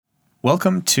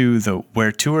Welcome to the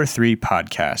Where Two or Three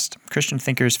podcast, Christian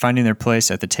thinkers finding their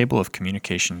place at the table of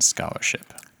communication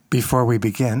scholarship. Before we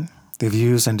begin, the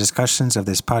views and discussions of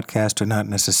this podcast do not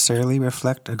necessarily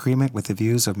reflect agreement with the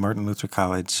views of Martin Luther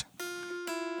College.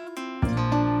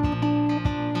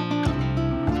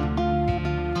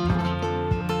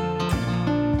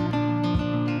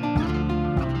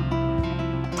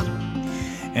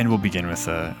 And we'll begin with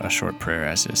a short prayer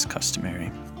as is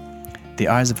customary. The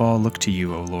eyes of all look to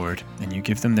you, O Lord, and you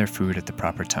give them their food at the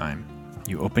proper time.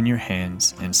 You open your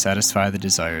hands and satisfy the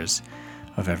desires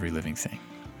of every living thing.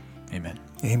 Amen.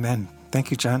 Amen. Thank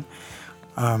you, John.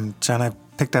 John, I've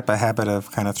picked up a habit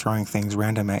of kind of throwing things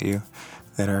random at you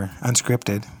that are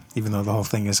unscripted, even though the whole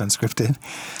thing is unscripted.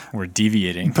 We're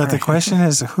deviating. But the question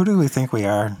is, who do we think we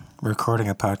are recording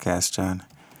a podcast, John?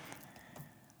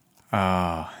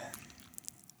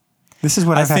 This is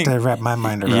what I've had to wrap my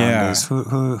mind around. Yeah. Is who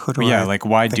do I? Yeah, like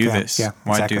why think do I am? this? Yeah,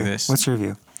 Why exactly. do this? What's your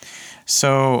view?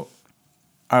 So,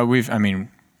 we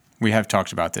have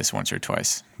talked about this once or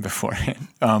twice before.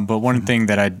 But one thing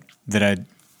that I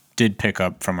did pick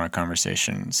up from our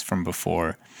conversations from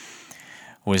before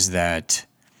was that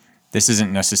this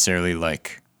isn't necessarily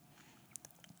like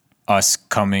us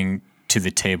coming to the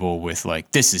table with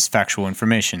like, this is factual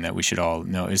information that we should all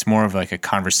know. It's more of like a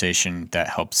conversation that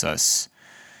helps us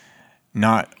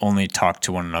not only talk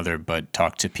to one another, but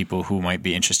talk to people who might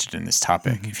be interested in this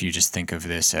topic. Mm-hmm. If you just think of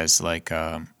this as like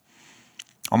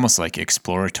almost like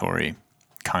exploratory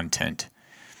content,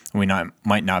 we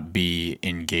might not be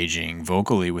engaging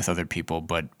vocally with other people,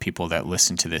 but people that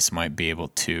listen to this might be able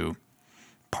to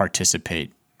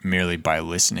participate merely by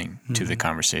listening to the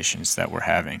conversations that we're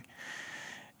having.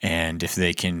 And if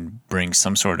they can bring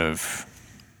some sort of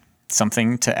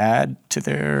something to add to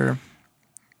their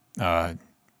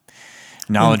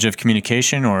knowledge of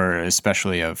communication, or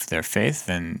especially of their faith,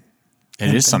 then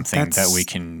it is something that we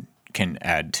can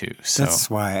add to. So that's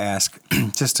why I ask,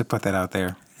 just to put that out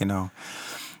there. You know,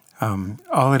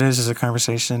 all it is a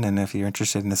conversation, and if you're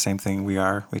interested in the same thing we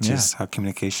are, which is how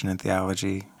communication and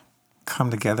theology come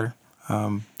together,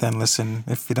 then listen.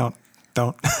 If you don't.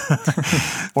 Or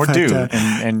but, do.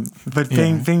 But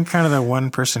being kind of the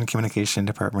one-person communication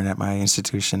department at my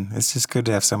institution, it's just good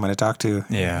to have someone to talk to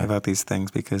about these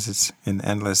things, because it's an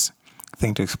endless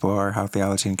thing to explore, how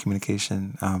theology and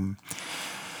communication,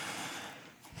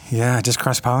 just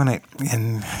cross-pollinate.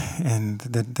 And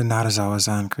the knot is always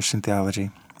on Christian theology.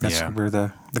 That's where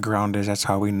the ground is. That's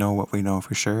how we know what we know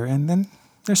for sure. And then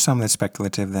there's some that's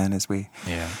speculative then, as we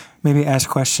maybe ask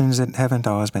questions that haven't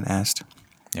always been asked.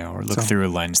 Yeah, or look through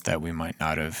a lens that we might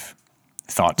not have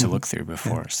thought to look through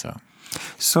before.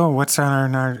 So what's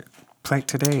on our plate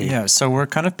today? Yeah, so we're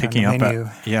kind of picking up.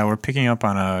 We're picking up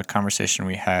on a conversation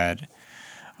we had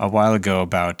a while ago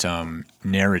about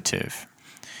narrative.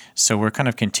 So we're kind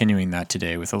of continuing that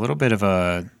today with a little bit of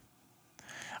a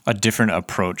different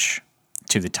approach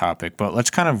to the topic. But let's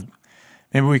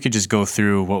maybe we could just go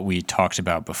through what we talked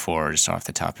about before, just off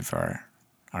the top of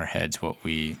our heads, what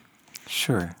we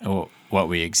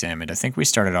examined. I think we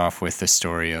started off with the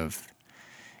story of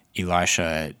Elisha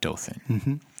at Dothan.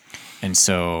 Mm-hmm. And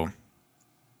so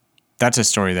that's a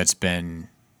story that's been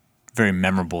very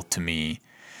memorable to me.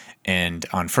 And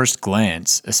on first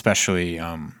glance, especially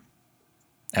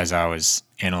as I was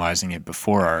analyzing it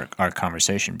before our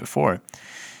conversation before,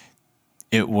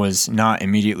 it was not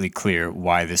immediately clear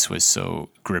why this was so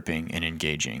gripping and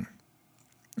engaging.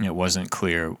 It wasn't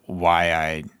clear why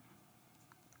I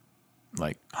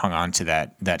hung on to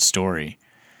that story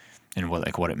and what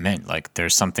it meant. Like,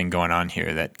 there's something going on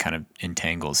here that kind of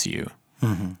entangles you.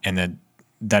 Mm-hmm. And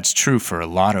that's true for a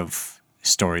lot of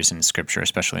stories in the scripture,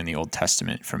 especially in the Old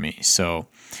Testament for me. So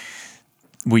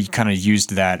we kind of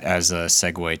used that as a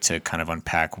segue to kind of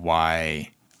unpack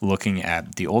why looking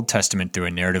at the Old Testament through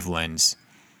a narrative lens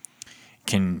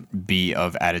can be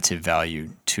of additive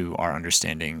value to our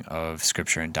understanding of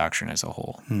scripture and doctrine as a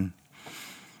whole.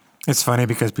 It's funny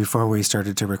because before we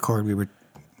started to record, we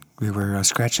were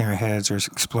scratching our heads or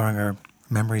exploring our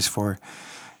memories for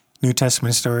New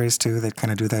Testament stories too that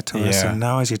kind of do that to us. And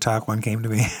now as you talk, one came to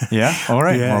me. Yeah? All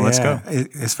right. Let's go.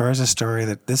 As far as this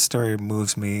story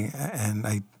moves me, and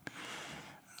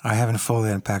I haven't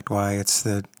fully unpacked why. It's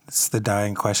the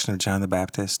dying question of John the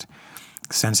Baptist.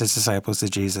 Sends his disciples to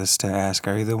Jesus to ask,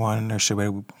 are you the one, or should we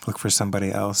look for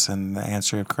somebody else? And the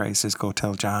answer of Christ is, go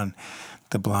tell John.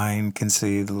 The blind can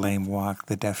see, the lame walk,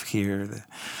 the deaf hear,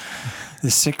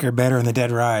 the sick are better, and the dead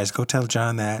rise. Go tell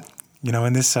John that. You know,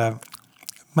 and this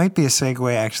might be a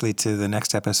segue actually to the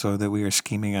next episode that we are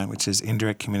scheming on, which is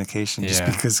indirect communication, just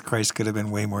because Christ could have been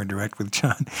way more direct with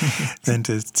John than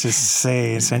to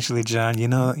say essentially, John, you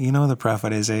know the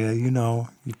prophet Isaiah, you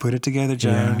put it together,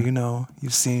 John,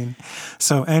 you've seen.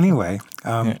 So anyway,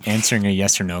 answering a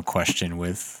yes or no question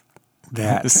with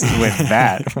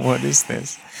that. What is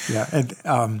this? Yeah.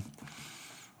 And,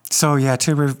 so yeah,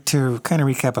 to kind of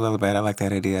recap a little bit, I like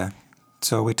that idea.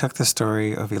 So we took the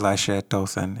story of Elisha at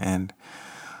Dothan, and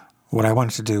what I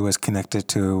wanted to do was connect it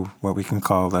to what we can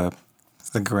call the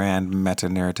grand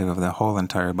meta-narrative of the whole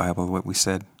entire Bible. What we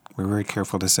said, we're very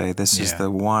careful to say this is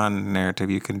the one narrative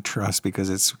you can trust because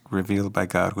it's revealed by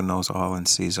God who knows all and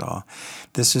sees all.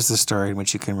 This is the story in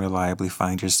which you can reliably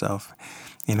find yourself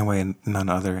in a way none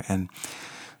other. And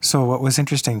so what was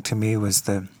interesting to me was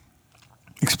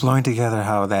exploring together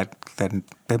how that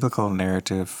biblical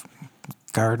narrative,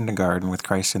 garden to garden with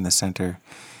Christ in the center,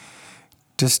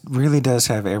 just really does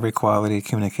have every quality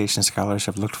communication scholars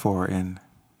have looked for in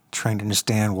trying to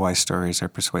understand why stories are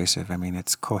persuasive. I mean,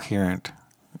 it's coherent,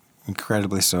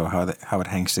 incredibly so, how it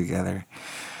hangs together.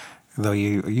 Though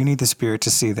you need the Spirit to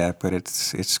see that, but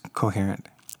it's coherent,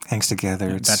 hangs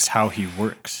together. That's how He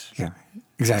works. Yeah,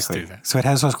 exactly. So it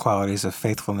has those qualities of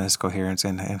faithfulness, coherence,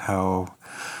 and how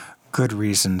good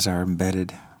reasons are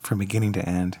embedded from beginning to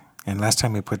end. And last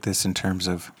time we put this in terms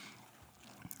of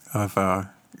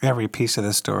every piece of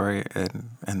the story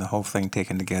and the whole thing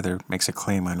taken together makes a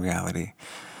claim on reality.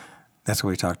 That's what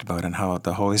we talked about, and how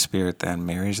the Holy Spirit then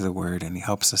marries the Word, and He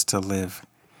helps us to learn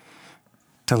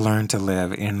to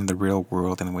live in the real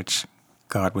world in which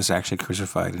God was actually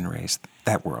crucified and raised.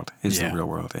 That world is the real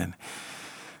world. And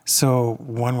so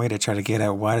one way to try to get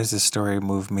at why does this story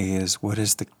move me is what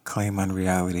is the claim on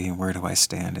reality, and where do I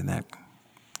stand in that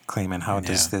claim, and how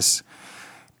does this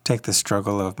take the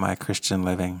struggle of my Christian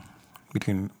living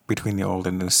between the old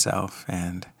and new self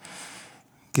and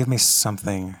give me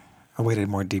a way to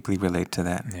more deeply relate to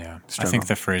that struggle. I think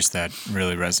the phrase that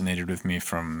really resonated with me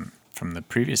from the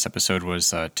previous episode was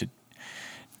to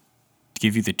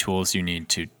give you the tools you need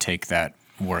to take that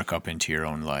work up into your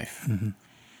own life. Mm-hmm.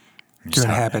 To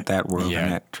inhabit that world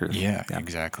and that truth. Yeah,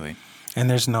 exactly. And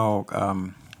there's no,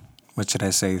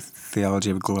 theology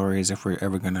of glory as if we're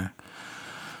ever going to,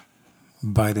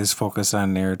 by this focus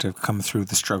on narrative, come through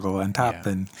the struggle on top.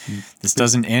 And this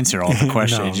doesn't answer all the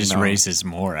questions. It just raises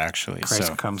more, actually.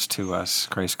 Christ comes to us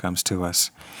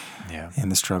in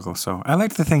the struggle. So I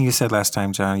liked the thing you said last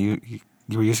time, John. You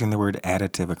were using the word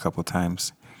additive a couple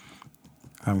times.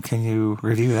 Can you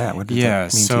review that? What did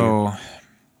that mean to you?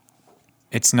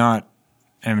 It's not,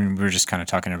 we're just kind of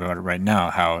talking about it right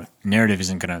now, how narrative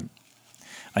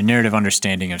a narrative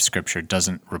understanding of Scripture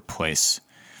doesn't replace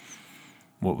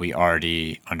what we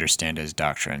already understand as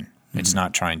doctrine. Mm-hmm. It's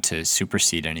not trying to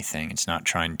supersede anything. It's not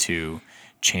trying to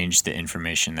change the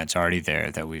information that's already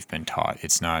there that we've been taught.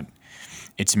 It's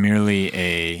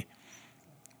merely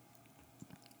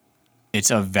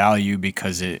it's of value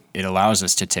because it allows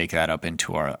us to take that up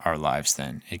into our lives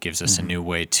then. It gives us a new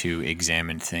way to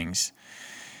examine things,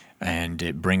 and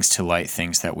it brings to light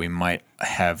things that we might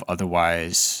have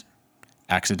otherwise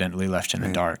accidentally left in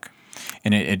the dark.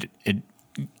 And it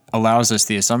allows us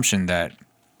the assumption that,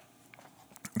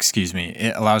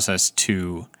 it allows us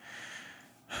to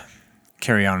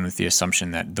carry on with the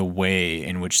assumption that the way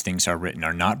in which things are written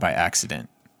are not by accident,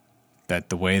 that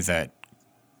the way that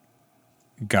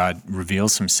God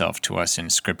reveals Himself to us in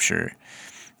Scripture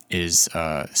is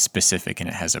specific and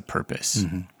it has a purpose.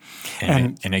 Mm-hmm.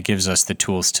 And it gives us the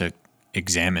tools to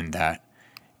examine that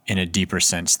in a deeper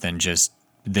sense than just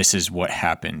this is what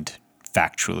happened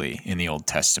factually in the Old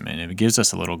Testament. It gives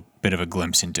us a little bit of a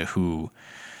glimpse into who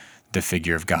the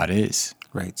figure of God is.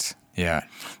 Right. Yeah.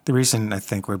 The reason I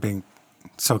think we're being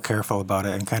so careful about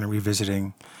it and kind of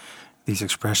revisiting these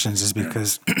expressions is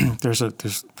because there's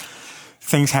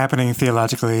things happening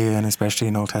theologically and especially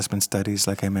in Old Testament studies,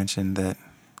 like I mentioned, that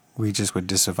we just would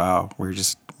disavow.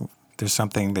 There's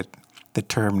something that the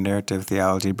term narrative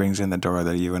theology brings in the door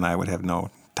that you and I would have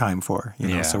no time for.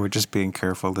 So we're just being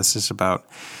careful. This is about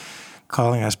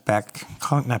calling us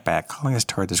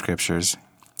toward the Scriptures.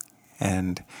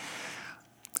 And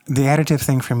the additive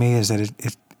thing for me is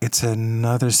that it's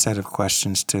another set of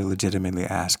questions to legitimately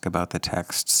ask about the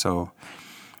text. So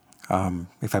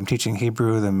if I'm teaching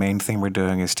Hebrew, the main thing we're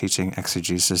doing is teaching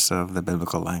exegesis of the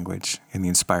biblical language in the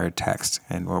inspired text.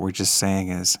 And what we're just saying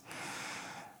is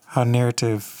how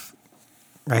narrative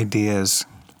ideas,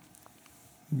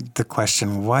 the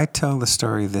question, why tell the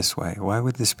story this way? Why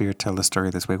would the Spirit tell the story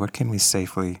this way? What can we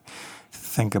safely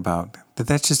think about?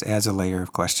 That just adds a layer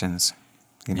of questions.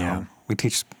 We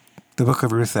teach the Book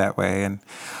of Ruth that way. And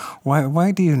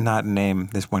why do you not name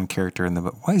this one character in the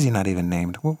book? Why is he not even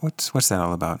named? What's that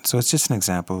all about? So it's just an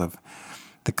example of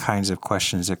the kinds of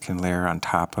questions that can layer on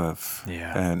top of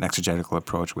an exegetical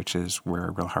approach, which is where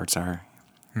our real hearts are.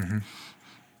 Mm-hmm.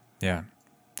 Yeah.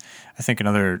 I think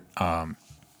another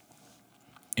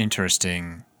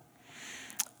interesting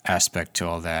aspect to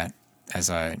all that, as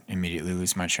I immediately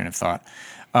lose my train of thought.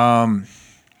 You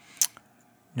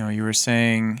were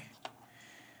saying,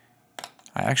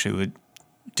 I actually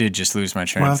did just lose my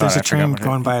train of thought. Well, there's a train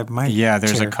going by my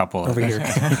there's chair a couple over here.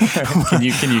 Can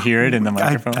you hear it in the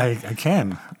microphone? I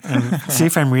can. And see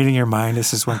if I'm reading your mind.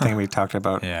 This is one thing we talked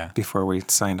about before we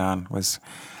signed on was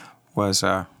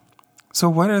so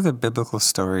what are the biblical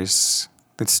stories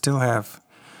that still have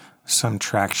some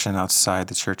traction outside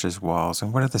the church's walls?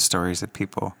 And what are the stories that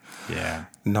people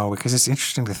know? Because it's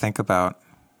interesting to think about.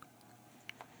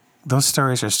 Those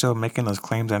stories are still making those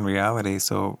claims on reality.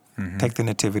 So take the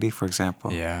Nativity, for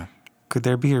example. Yeah. Could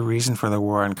there be a reason for the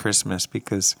war on Christmas?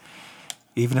 Because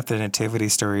even if the Nativity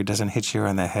story doesn't hit you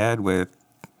on the head with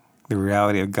the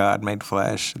reality of God made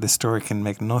flesh, the story can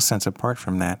make no sense apart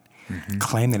from that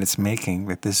claim that it's making,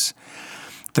 that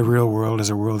the real world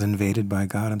is a world invaded by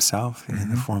God himself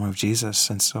in the form of Jesus.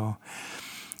 And so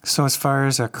as far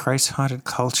as a Christ-haunted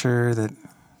culture that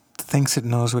thinks it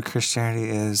knows what Christianity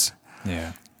is,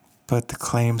 but the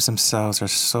claims themselves are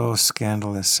so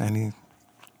scandalous, and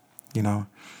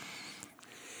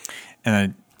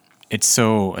and it's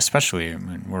so, especially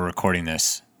when we're recording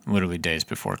this literally days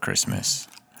before Christmas.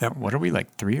 Yep. What are we,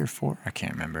 like 3 or 4? I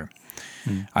can't remember.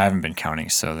 I haven't been counting,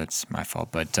 so that's my fault.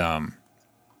 But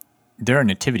there are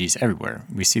nativities everywhere.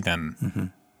 We see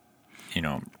them,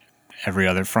 every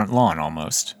other front lawn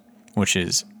almost, which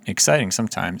is exciting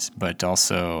sometimes. But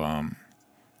also,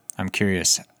 I'm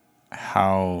curious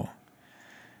how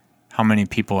many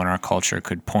people in our culture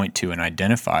could point to and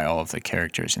identify all of the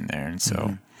characters in there. And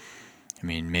so,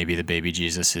 maybe the baby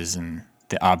Jesus is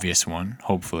the obvious one,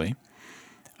 hopefully.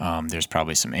 There's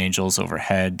probably some angels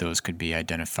overhead. Those could be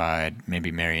identified.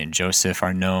 Maybe Mary and Joseph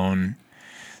are known.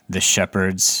 The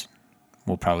shepherds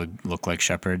will probably look like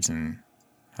shepherds. And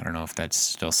I don't know if that's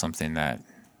still something that...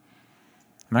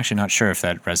 I'm actually not sure if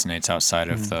that resonates outside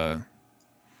of the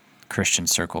Christian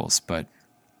circles, but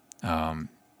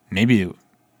maybe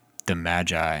the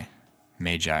Magi.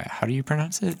 How do you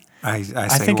pronounce it? I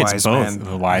think wise it's both. men.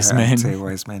 The wise men. I say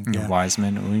wise men. Yeah. Wise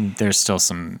men. There's still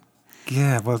some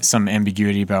some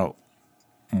ambiguity about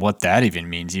what that even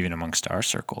means, even amongst our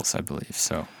circles, I believe.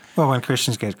 So, well, when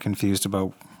Christians get confused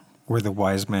about were the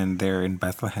wise men there in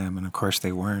Bethlehem, and of course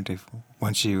they weren't.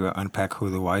 Once you unpack who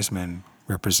the wise men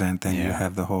represent, then you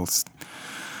have the whole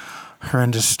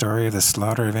horrendous story of the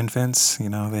slaughter of infants.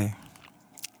 They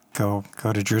go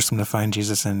to Jerusalem to find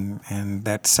Jesus, and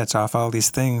that sets off all these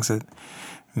things that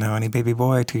any baby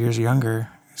boy 2 years younger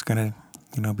is going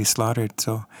to be slaughtered.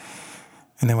 So,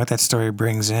 and then what that story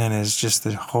brings in is just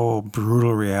the whole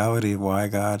brutal reality of why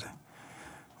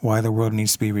the world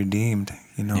needs to be redeemed.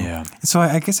 And so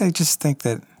I guess I just think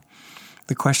that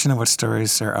the question of what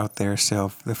stories are out there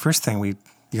still, the first thing you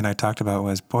and I talked about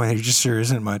was, boy, there just sure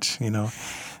isn't much,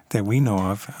 that we know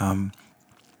of. That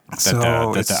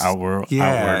the outward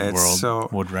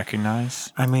world would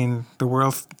recognize? The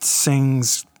world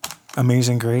sings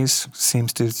Amazing Grace,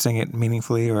 seems to sing it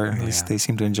meaningfully, or at least they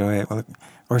seem to enjoy it.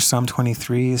 Or Psalm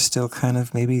 23 is still kind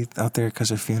of maybe out there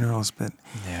because of funerals, but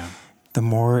the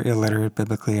more illiterate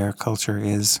biblically our culture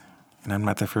is, and I'm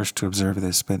not the first to observe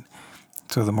this, but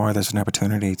so the more there's an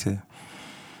opportunity to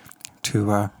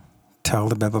tell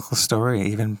the biblical story,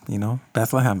 even,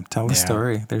 Bethlehem, tell the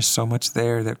story. There's so much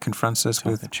there that confronts us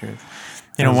with the truth.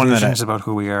 illusions about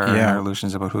who we are, and our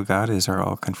illusions about who God is are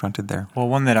all confronted there. Well,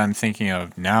 one that I'm thinking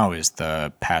of now is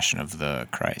the Passion of the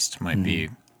Christ. Might be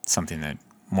something that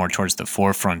more towards the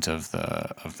forefront of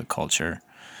the culture.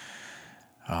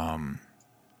 I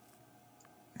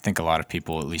think a lot of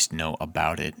people at least know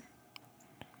about it.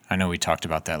 I know we talked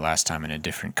about that last time in a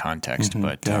different context,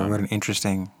 but what an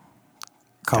interesting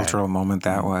cultural moment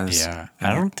that was. Yeah,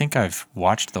 I don't think I've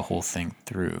watched the whole thing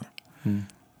through,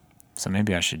 so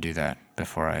maybe I should do that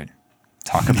before I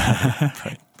talk about it.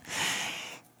 But.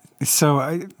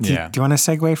 So, do you want to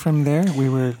segue from there? We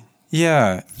were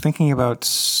thinking about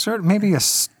maybe a.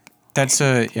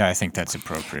 I think that's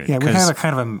appropriate. Yeah, we have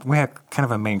kind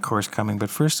of a main course coming, but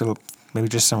first maybe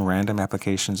just some random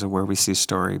applications of where we see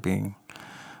story being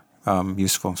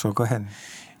useful. So go ahead.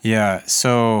 Yeah.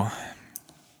 So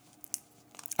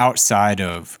outside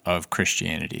of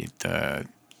Christianity,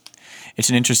 it's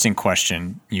an interesting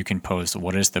question you can pose.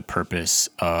 What is the purpose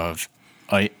of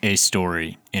a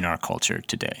story in our culture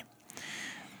today?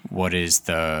 What is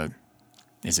the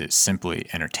Is it simply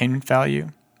entertainment value?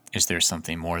 Is there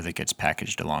something more that gets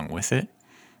packaged along with it?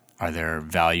 Are there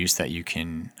values that you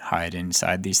can hide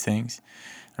inside these things?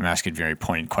 I'm asking very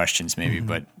pointed questions maybe,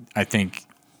 but I think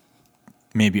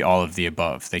maybe all of the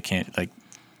above. They can't, like,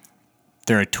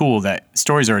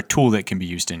 stories are a tool that can be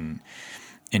used in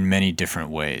many different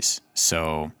ways.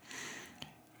 So,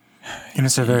 and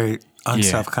it's a very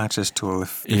unselfconscious tool.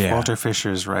 If Walter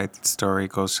Fisher is right, the story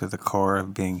goes to the core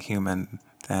of being human,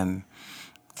 then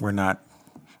we're not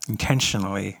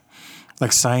intentionally,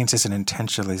 like science isn't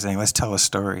intentionally saying, let's tell a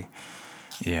story.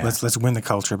 Yeah. Let's win the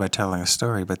culture by telling a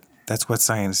story. But that's what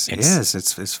science is.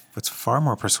 It's far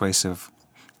more persuasive,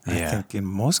 I think, in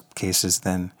most cases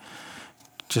than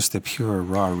just the pure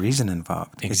raw reason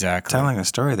involved. Exactly. It's telling a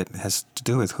story that has to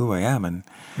do with who I am and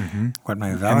what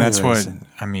my value is. And that's what,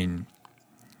 I mean,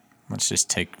 let's just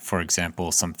take, for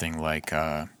example, something like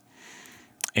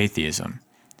atheism.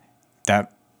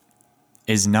 That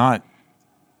is not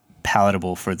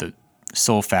palatable for the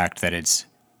sole fact that it's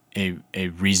a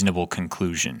reasonable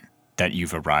conclusion that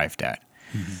you've arrived at.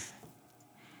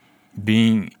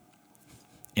 Being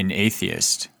an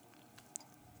atheist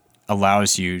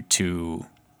allows you to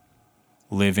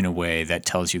live in a way that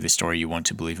tells you the story you want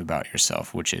to believe about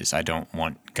yourself, which is, I don't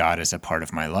want God as a part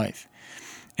of my life.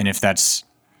 And if that's,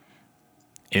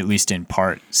 at least in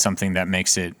part, something that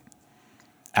makes it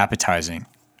appetizing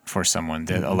for someone,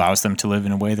 that allows them to live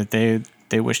in a way that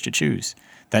they wish to choose,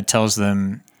 that tells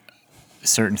them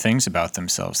certain things about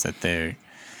themselves that they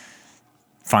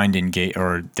find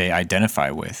or they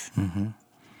identify with.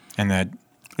 And that,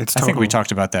 I think we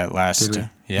talked about that last.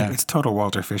 It's total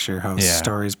Walter Fisher, how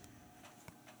stories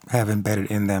have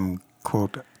embedded in them,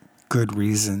 quote, good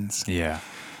reasons. Yeah.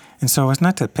 And so it's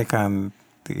not to pick on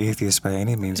the atheist by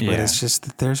any means, but it's just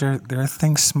that there are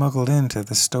things smuggled into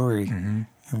the story.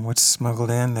 And what's smuggled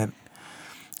in that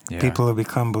people who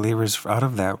become believers out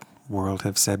of that world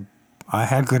have said, I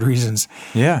had good reasons.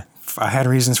 Yeah. I had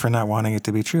reasons for not wanting it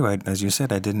to be true. As you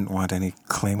said, I didn't want any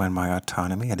claim on my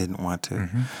autonomy. I didn't want to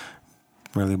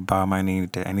really bow my knee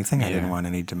to anything. I didn't want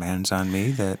any demands on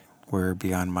me that were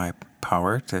beyond my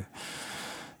power to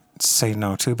say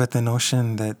no to. But the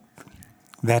notion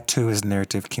that too is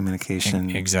narrative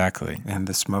communication. Exactly. And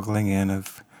the smuggling in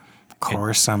of core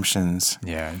assumptions.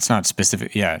 Yeah, it's not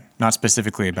specific. Yeah, not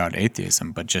specifically about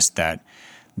atheism, but just that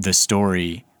the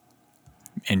story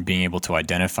and being able to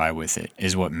identify with it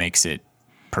is what makes it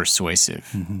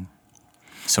persuasive.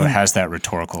 So it has that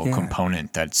rhetorical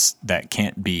component that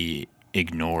can't be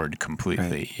ignored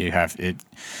completely. Right.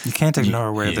 You can't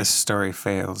ignore where this story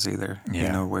fails either. You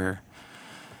know, where.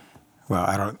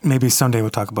 Well, maybe someday we'll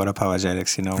talk about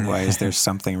apologetics. You know, why is there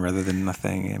something rather than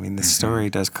nothing? I mean, the story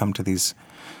does come to these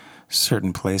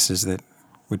certain places that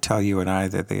would tell you and I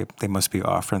that they must be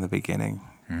off from the beginning.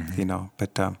 You know,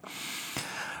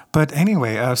 but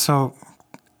anyway, so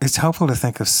it's helpful to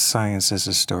think of science as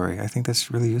a story. I think that's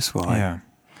really useful. Yeah.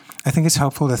 I think it's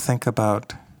helpful to think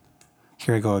about,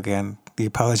 here I go again, the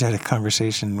apologetic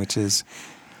conversation, which is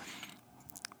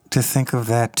to think of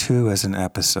that too as an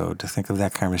episode, to think of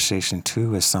that conversation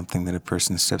too as something that a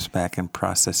person steps back and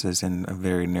processes in a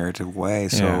very narrative way.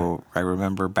 So I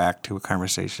remember back to a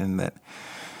conversation that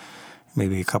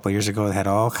maybe a couple of years ago that had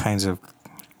all kinds of,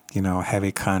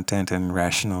 heavy content and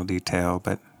rational detail,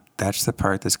 but that's the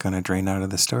part that's going to drain out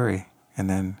of the story. And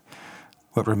then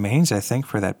what remains, I think,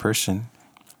 for that person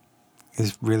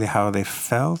is really how they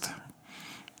felt,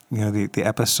 the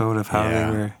episode of how they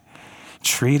were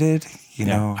treated,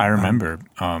 I remember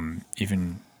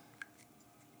even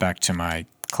back to my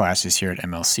classes here at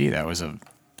MLC, that was a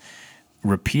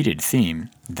repeated theme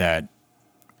that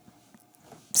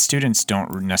students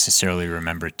don't necessarily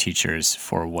remember teachers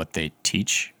for what they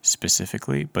teach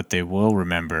specifically, but they will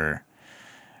remember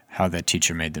how that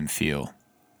teacher made them feel.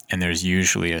 And there's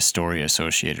usually a story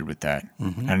associated with that.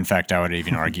 And in fact, I would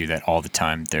even argue that all the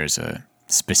time there's a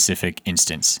specific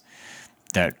instance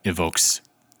that evokes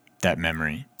that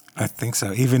memory. I think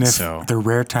so. Even if the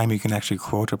rare time you can actually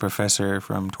quote a professor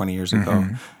from 20 years ago,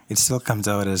 it still comes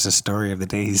out as a story of the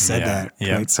day he said that.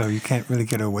 Right? So you can't really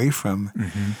get away from,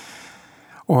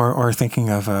 or thinking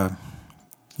of a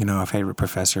favorite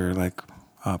professor like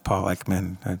Paul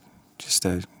Ekman, just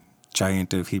a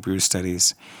giant of Hebrew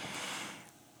studies.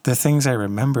 The things I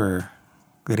remember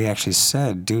that he actually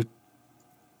said do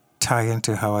tie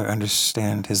into how I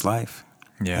understand his life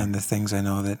and the things I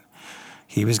know that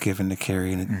he was given to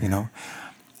carry,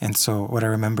 And so what I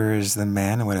remember is the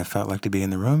man and what it felt like to be in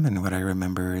the room, and what I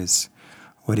remember is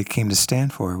what he came to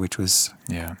stand for, which was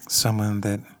someone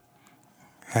that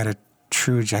had a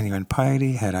true, genuine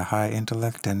piety, had a high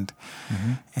intellect, and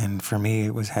Mm-hmm. and for me,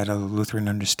 it was had a Lutheran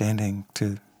understanding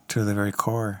to the very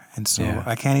core. And so Yeah.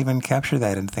 I can't even capture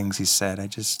that in things he said.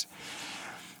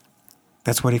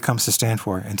 That's what he comes to stand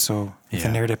for. And so if the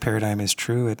Yeah. narrative paradigm is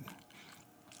true,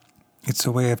 it's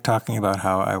a way of talking about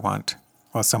how I want,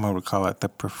 well, someone would call it the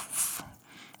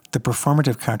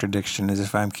performative contradiction is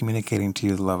if I'm communicating to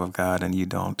you the love of God and you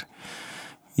don't.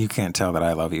 You can't tell that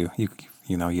I love you.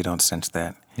 You don't sense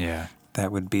that. Yeah.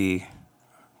 That would be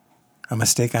a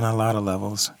mistake on a lot of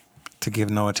levels to give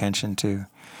no attention to.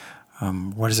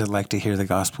 What is it like to hear the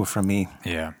gospel from me?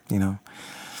 Yeah.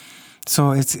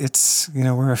 So it's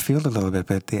we're afield a little bit,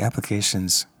 but the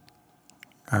applications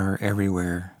are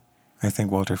everywhere. I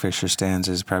think Walter Fisher stands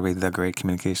as probably the great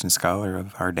communication scholar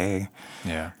of our day.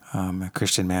 Yeah. A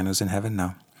Christian man who's in heaven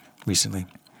now, recently.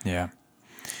 Yeah.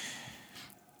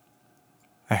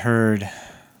 I heard,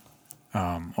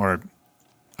 or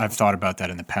I've thought about that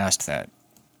in the past, that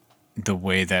the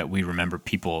way that we remember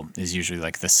people is usually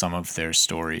like the sum of their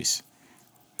stories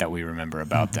that we remember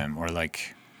about them, or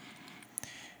like,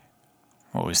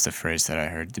 what was the phrase that I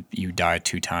heard? You die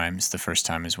 2 times. The first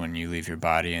time is when you leave your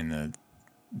body, and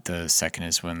the second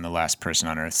is when the last person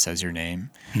on earth says your name,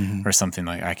 or something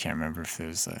like. I can't remember if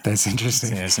there's. That's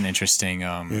interesting. It's an interesting.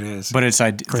 It is, but it's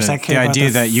of course, I the care idea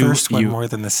about the that first one you more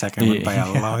than the second one by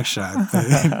a long shot.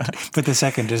 But the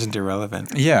second isn't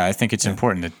irrelevant. Yeah, I think it's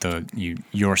important that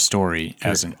your story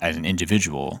as an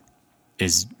individual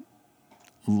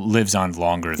lives on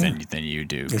longer than you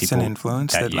do. It's an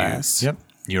influence that lasts. Yep,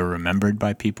 you're remembered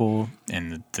by people,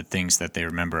 and the things that they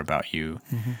remember about you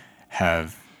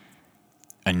have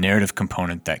a narrative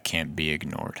component that can't be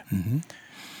ignored.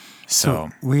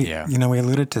 So we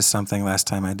alluded to something last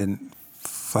time. I didn't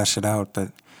flesh it out,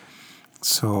 but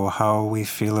so how we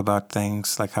feel about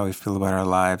things, like how we feel about our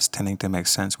lives, tending to make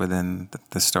sense within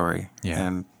the story. Yeah.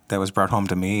 And that was brought home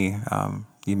to me.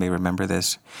 You may remember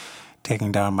this,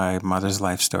 taking down my mother's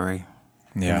life story.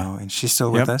 Yeah. And she's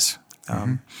still with us.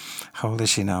 How old is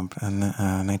she now?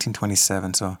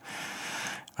 1927. So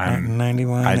I'm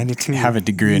 91, I 92. have a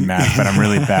degree in math, but I'm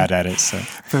really bad at it. So,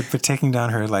 but taking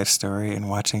down her life story and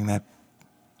watching that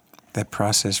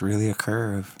process really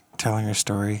occur of telling her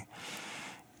story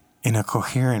in a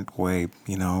coherent way,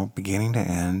 beginning to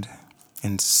end,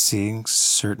 and seeing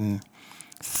certain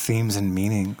themes and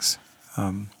meanings.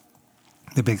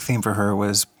 The big theme for her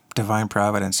was divine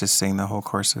providence, just seeing the whole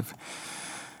course of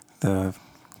the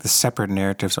separate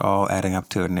narratives all adding up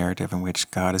to a narrative in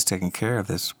which God is taking care of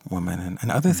this woman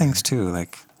and other things too,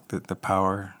 like the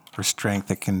power or strength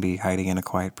that can be hiding in a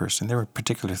quiet person. There were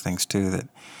particular things too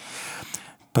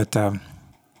but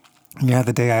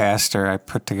the day I asked her, I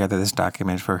put together this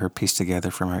document for her, pieced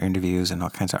together from our interviews and all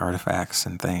kinds of artifacts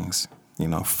and things,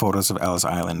 photos of Ellis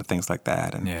Island and things like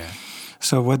that. And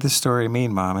so what'd this story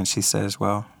mean, Mom? And she says,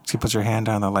 well, she puts her hand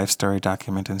on the life story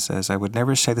document and says, I would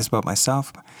never say this about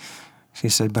myself. She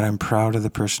said, but I'm proud of the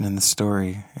person in the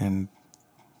story. And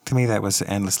to me, that was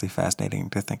endlessly fascinating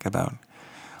to think about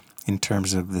in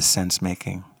terms of the sense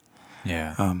making.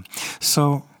 yeah.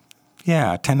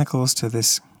 Tentacles to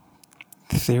this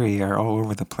theory are all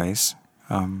over the place.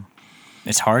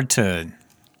 It's hard to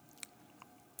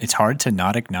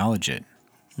not acknowledge it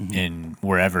in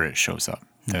wherever it shows up.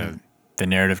 The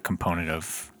narrative component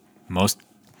of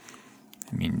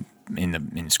in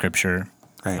scripture,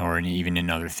 Right. or even in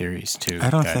other theories too.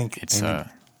 I don't think it's.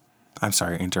 I'm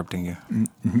sorry, interrupting you.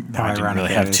 I didn't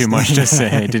really have too much to say.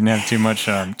 I didn't have too much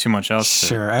else.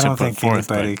 Sure, I to don't put think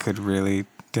forth, anybody but could really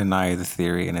deny the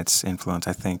theory and its influence.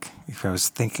 I think if I was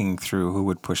thinking through who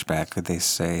would push back, could they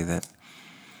say that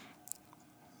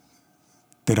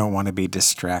they don't want to be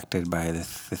distracted by the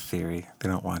theory? They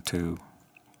don't want to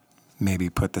maybe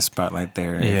put the spotlight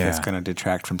there if it's going to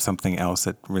detract from something else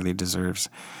that really deserves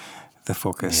the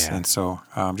focus. Yeah. And so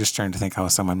I'm just trying to think how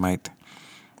someone might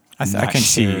I not can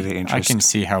share the see. I interest. can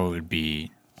see how it would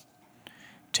be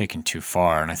taken too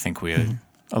far, and I think we had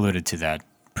alluded to that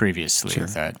previously. Sure.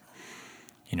 That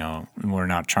we're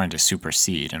not trying to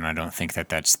supersede, and I don't think that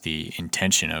that's the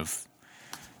intention of.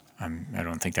 I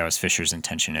don't think that was Fisher's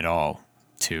intention at all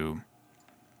to,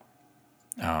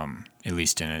 at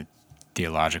least in a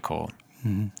theological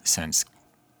sense,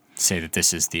 say that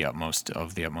this is the utmost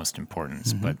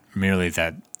importance, but merely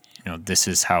that this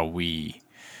is how we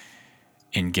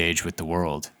engage with the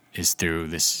world, is through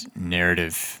this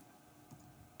narrative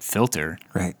filter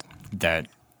Right. that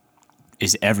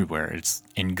is everywhere. It's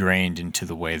ingrained into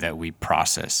the way that we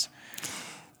process.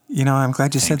 I'm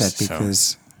glad you said that, Thanks, so-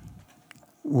 because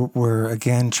we're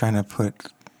again trying to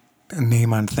put a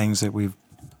name on things that we've,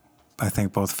 I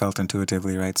think, both felt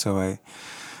intuitively, right? So I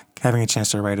having a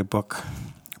chance to write a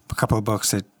couple of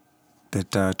books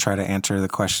that try to answer the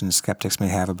questions skeptics may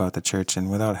have about the church,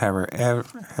 and without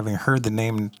having heard the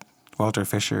name Walter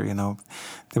Fisher,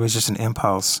 there was just an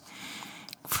impulse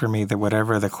for me that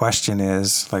whatever the question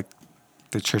is, like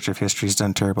the Church of History's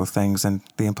done terrible things, and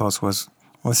the impulse was,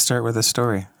 let's start with a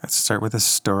story. Let's start with a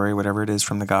story, whatever it is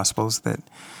from the Gospels that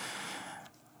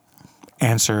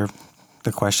answer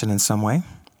the question in some way.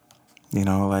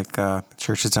 The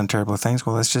church has done terrible things.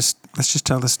 Well, let's just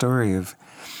tell the story of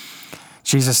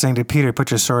Jesus saying to Peter,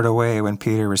 "Put your sword away," when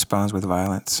Peter responds with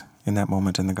violence in that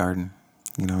moment in the garden,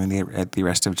 at the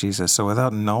arrest of Jesus. So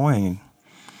without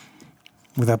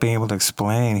being able to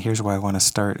explain, here's why I want to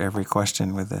start every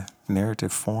question with a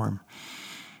narrative form.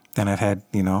 Then I've had,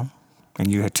 and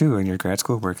you had too in your grad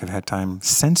school work, have had time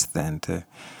since then to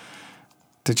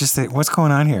just say, what's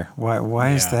going on here? Why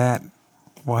is that?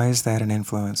 Why is that an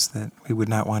influence that we would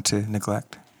not want to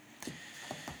neglect?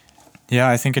 Yeah,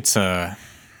 I think it's at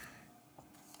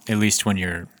least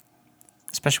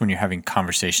especially when you're having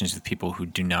conversations with people who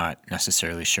do not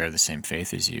necessarily share the same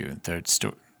faith as you,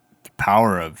 the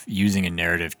power of using a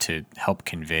narrative to help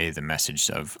convey the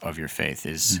message of your faith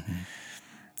is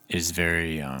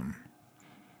very,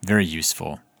 very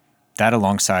useful. That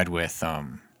alongside with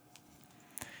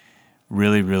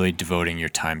really, really devoting your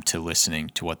time to listening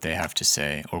to what they have to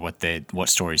say or what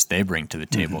stories they bring to the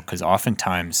table. Because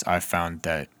oftentimes I've found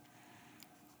that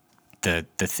the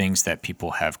things that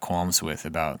people have qualms with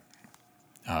about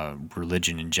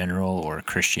religion in general or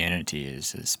Christianity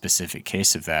is a specific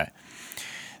case of that,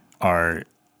 are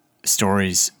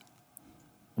stories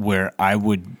where I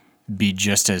would be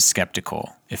just as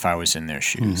skeptical if I was in their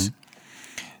shoes.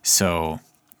 So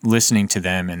listening to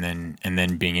them and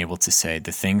then being able to say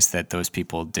the things that those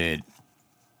people did,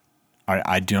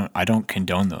 I don't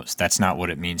condone those. That's not what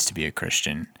it means to be a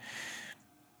Christian.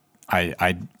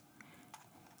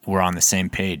 We're on the same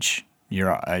page.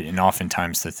 And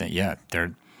oftentimes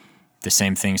they're the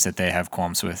same things that they have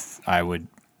qualms with. I would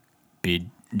be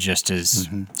just as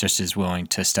willing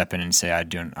to step in and say I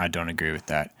don't agree with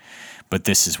that, but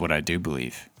this is what I do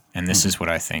believe, and this is what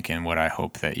I think, and what I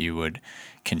hope that you would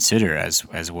consider as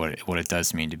what it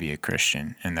does mean to be a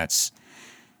Christian, and that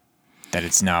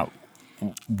it's not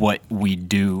what we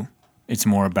do; it's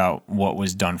more about what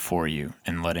was done for you,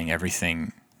 and letting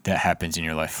everything that happens in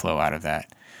your life flow out of that,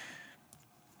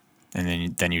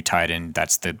 and then you tie it in.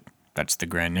 That's the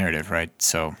grand narrative, right?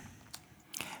 So.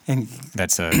 And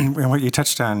and what you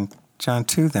touched on, John,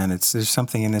 too, then, there's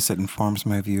something in this that informs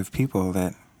my view of people,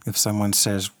 that if someone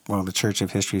says, well, the Church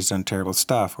of History has done terrible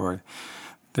stuff, or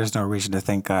there's no reason to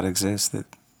think God exists,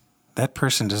 that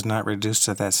person does not reduce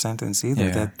to that sentence either.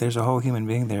 Yeah. That there's a whole human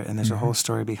being there, and there's a whole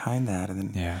story behind that.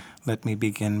 And then let me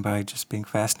begin by just being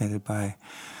fascinated by,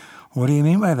 what do you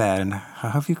mean by that? And how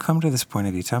have you come to this point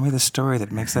of view? Tell me the story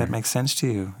that makes that make sense to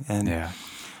you. And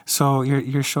so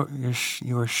you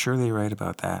are surely right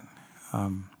about that,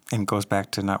 and it goes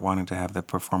back to not wanting to have the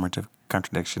performative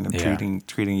contradiction of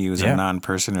treating you as a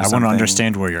non-person or something. I want to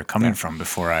understand where you're coming from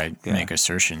before I make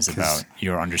assertions about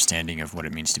your understanding of what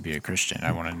it means to be a Christian.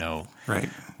 I want to know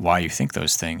why you think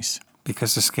those things.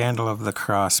 Because the scandal of the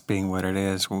cross being what it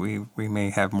is, we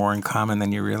may have more in common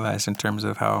than you realize in terms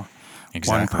of how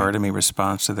one part of me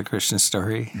responds to the Christian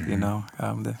story.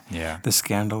 The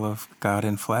scandal of God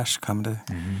in flesh come to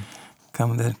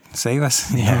save us,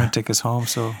 and take us home.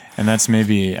 So, and that's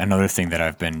maybe another thing that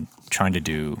I've been trying to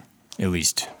do, at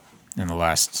least in the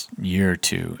last year or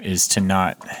two, is to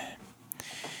not.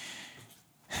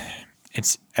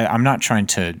 I'm not trying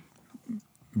to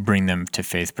bring them to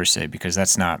faith per se, because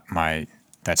that's not my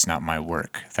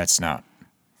work. That's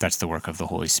the work of the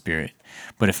Holy Spirit.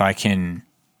 But if I can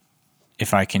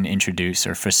introduce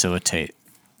or facilitate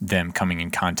them coming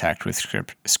in contact with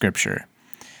Scripture,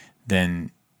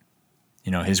 then,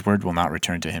 His word will not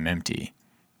return to Him empty.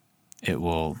 It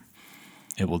will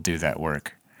do that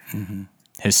work.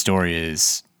 His story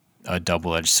is a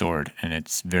double-edged sword, and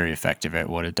it's very effective at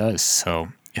what it does. So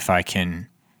if I can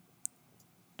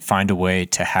find a way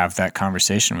to have that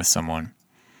conversation with someone,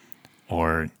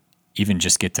 or even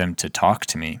just get them to talk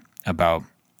to me about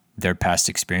their past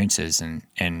experiences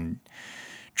and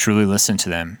truly listen to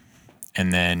them,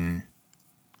 and then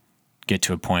get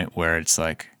to a point where it's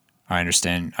like, I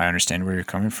understand where you're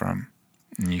coming from,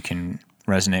 and you can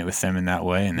resonate with them in that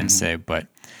way, and then say, but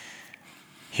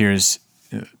here's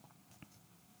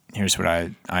what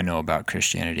I know about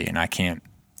Christianity, and I can't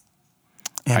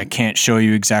show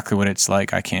you exactly what it's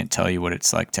like. I can't tell you what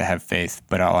it's like to have faith,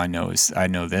 but all I know is I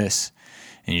know this,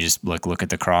 and you just look at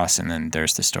the cross, and then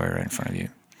there's the story right in front of you.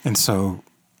 And so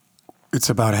it's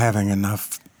about having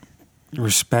enough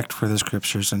respect for the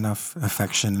scriptures, enough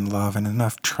affection and love, and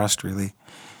enough trust, really.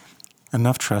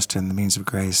 Enough trust in the means of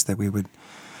grace that we would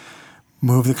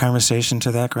move the conversation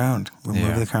to that ground. We'll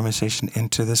move the conversation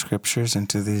into the scriptures,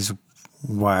 into these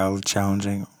wild,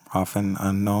 challenging, often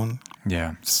unknown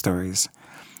stories.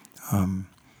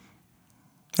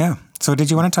 So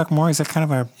did you want to talk more? Is that kind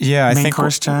of our main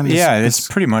course, John? It's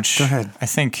pretty much. Go ahead. I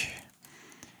think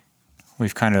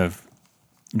we've kind of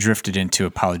drifted into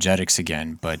apologetics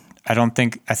again, but I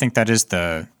think that is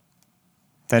the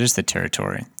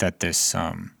territory that this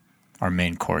our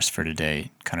main course for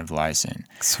today kind of lies in.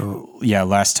 So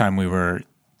last time we were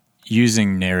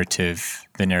using the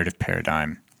narrative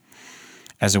paradigm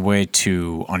as a way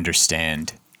to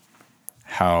understand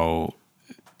how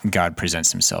God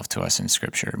presents himself to us in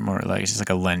Scripture. More like it's like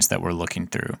a lens that we're looking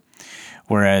through.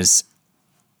 Whereas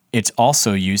it's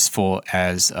also useful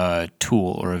as a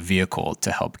tool or a vehicle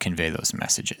to help convey those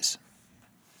messages.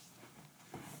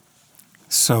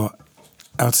 So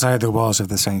outside the walls of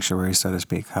the sanctuary, so to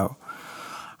speak,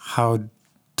 how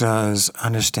does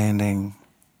understanding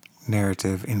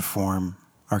narrative inform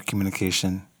our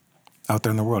communication out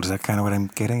there in the world? Is that kind of what I'm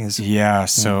getting?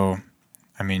 So,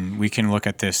 I mean, we can look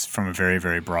at this from a very,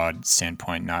 very broad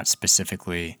standpoint, not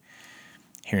specifically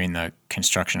hearing the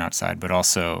construction outside, but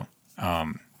also...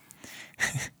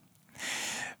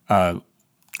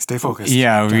 stay focused.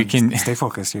 Yeah, we can... Stay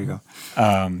focused. Here you go.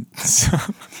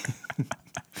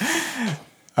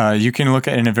 You can look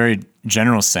at, in a very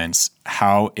general sense,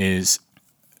 how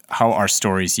are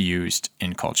stories used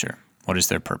in culture? What is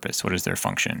their purpose? What is their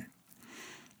function?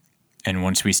 And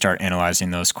once we start analyzing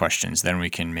those questions, then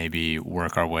we can maybe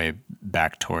work our way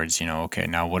back towards, okay,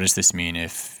 now what does this mean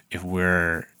if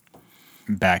we're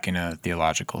back in a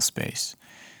theological space?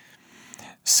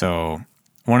 So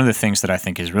one of the things that I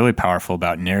think is really powerful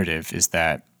about narrative is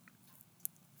that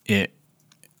it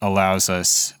allows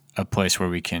us a place where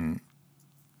we can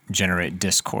generate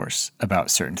discourse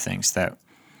about certain things that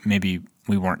maybe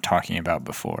we weren't talking about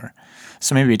before.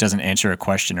 So maybe it doesn't answer a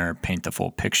question or paint the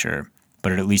full picture,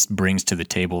 but it at least brings to the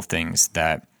table things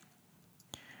that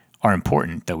are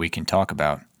important that we can talk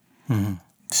about. Mm-hmm.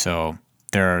 So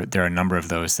there are a number of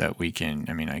those that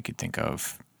I could think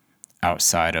of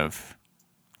outside of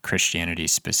Christianity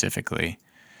specifically.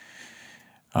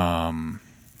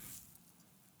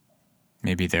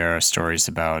 Maybe there are stories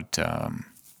about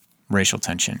racial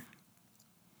tension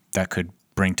that could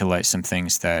bring to light some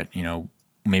things that,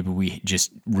 maybe we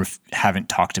just haven't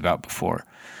talked about before,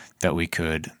 that we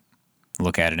could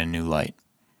look at it in a new light.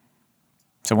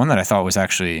 So one that I thought was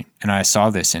actually, and I saw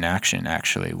this in action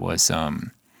actually, was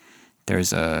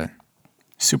there's a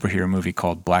superhero movie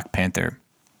called Black Panther.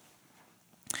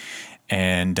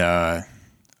 And I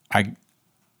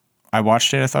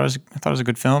watched it. I thought it was a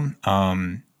good film.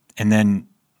 And then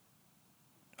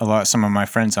some of my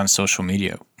friends on social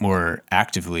media were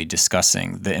actively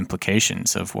discussing the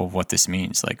implications of what this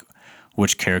means, like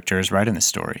which character is right in the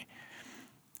story,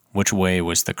 which way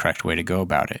was the correct way to go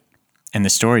about it. And the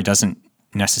story doesn't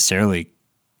necessarily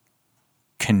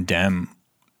condemn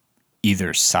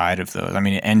either side of those. I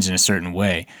mean, it ends in a certain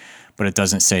way, but it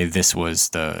doesn't say this was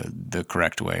the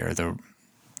correct way or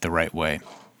the right way,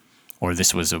 or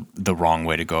this was the wrong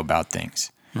way to go about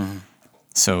things. Mm-hmm.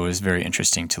 So it was very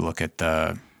interesting to look at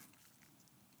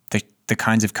the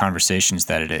kinds of conversations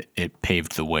that it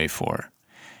paved the way for.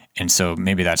 And so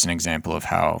maybe that's an example of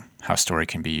how story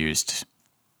can be used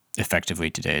effectively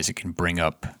today, is it can bring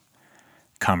up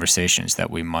conversations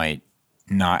that we might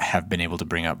not have been able to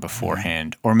bring up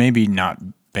beforehand, or maybe not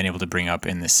been able to bring up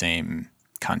in the same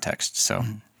context. So, do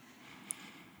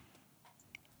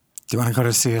you want to go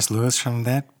to C.S. Lewis from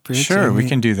that bridge? Sure, we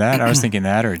can do that. I was thinking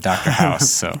that, or Dr. House.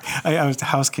 So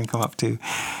House can come up too.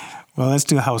 Well, let's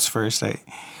do House first.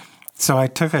 So I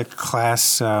took a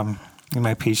class in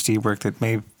my PhD work that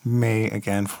may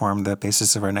again form the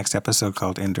basis of our next episode,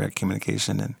 called Indirect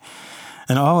Communication.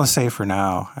 And all I'll say for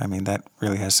now, that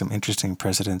really has some interesting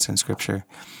precedents in Scripture.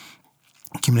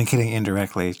 Communicating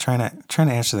indirectly, trying to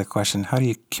answer the question: how do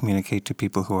you communicate to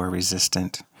people who are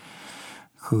resistant,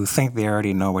 who think they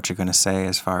already know what you're going to say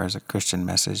as far as a Christian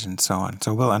message and so on?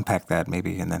 So we'll unpack that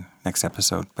maybe in the next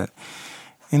episode. But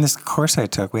in this course I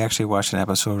took, we actually watched an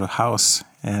episode of House,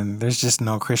 and there's just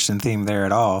no Christian theme there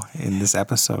at all in this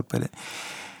episode. But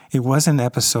it was an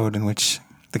episode in which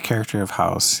the character of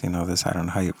House, I don't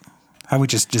know how we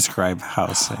just describe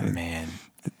House. Oh, man.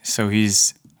 So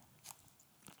he's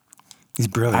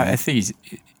brilliant. I think he's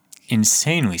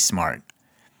insanely smart,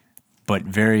 but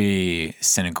very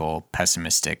cynical,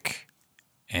 pessimistic,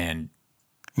 and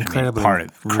incredibly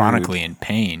chronically in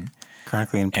pain.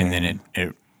 Chronically in pain. And then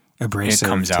it abrasive. It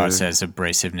comes out as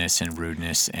abrasiveness and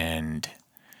rudeness and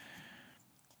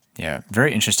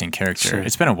very interesting character. Sure.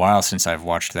 It's been a while since I've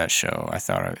watched that show. I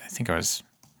think I was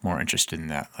more interested in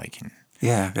that like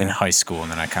in high school,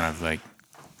 and then I kind of like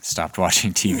stopped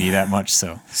watching TV that much.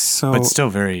 So but still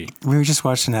very. We were just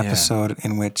watching an episode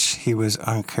in which he was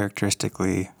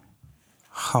uncharacteristically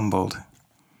humbled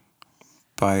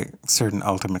by certain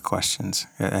ultimate questions.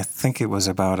 I think it was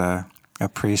about a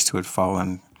priest who had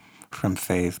fallen from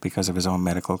faith because of his own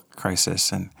medical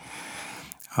crisis, and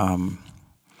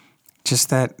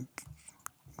just that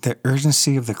the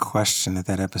urgency of the question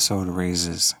that episode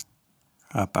raises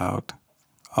about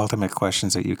ultimate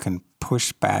questions that you can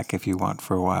push back if you want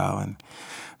for a while,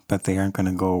 but they aren't going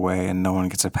to go away, and no one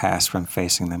gets a pass from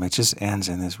facing them. It just ends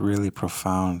in this really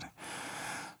profound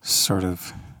sort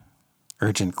of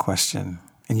urgent question.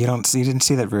 And you didn't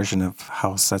see that version of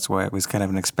House. That's why it was kind of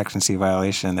an expectancy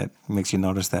violation that makes you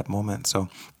notice that moment. So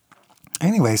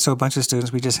anyway, a bunch of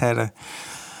students, we just had a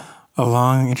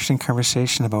long, interesting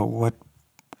conversation about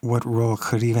what role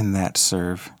could even that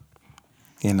serve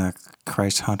in a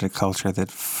Christ-haunted culture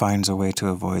that finds a way to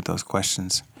avoid those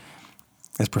questions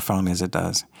as profoundly as it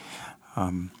does.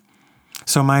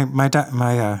 So my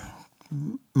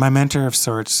mentor of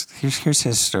sorts, here's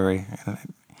his story.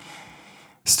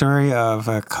 Story of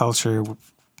a culture,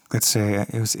 let's say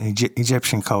it was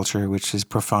Egyptian culture, which is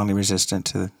profoundly resistant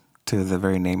to the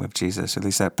very name of Jesus, at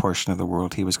least that portion of the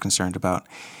world he was concerned about.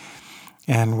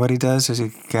 And what he does is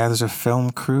he gathers a film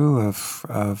crew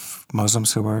of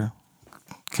Muslims who are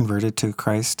converted to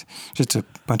Christ, just a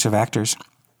bunch of actors.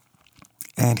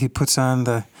 And he puts on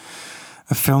a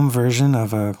film version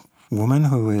of a woman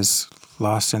who is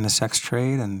lost in the sex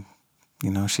trade, and,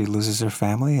 she loses her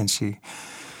family, and she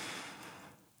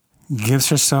gives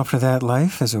herself to that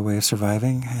life as a way of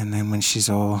surviving. And then when she's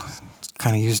all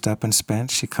kind of used up and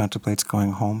spent, she contemplates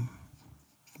going home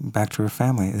back to her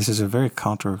family. This is a very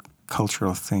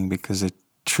countercultural thing, because the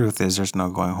truth is there's no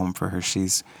going home for her.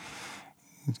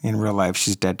 In real life,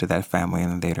 she's dead to that family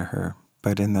and they to her.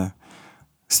 But in the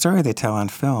story they tell on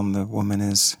film, the woman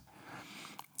is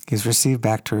received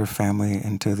back to her family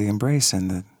and to the embrace.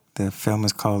 And the film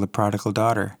is called The Prodigal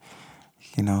Daughter.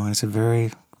 And it's a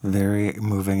very, very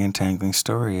moving, entangling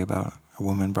story about a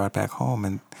woman brought back home.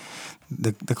 And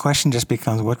the question just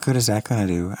becomes, what good is that going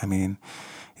to do? I mean,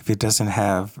 if it doesn't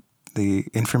have the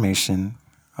information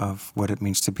of what it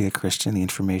means to be a Christian, the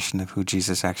information of who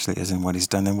Jesus actually is and what he's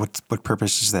done, then what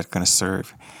purpose is that going to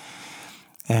serve?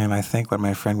 And I think what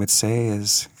my friend would say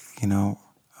is, I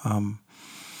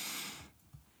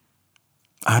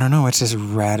don't know, it's this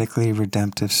radically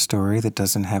redemptive story that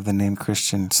doesn't have the name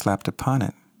Christian slapped upon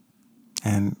it.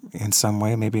 And in some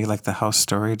way, maybe like the House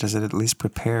story, does it at least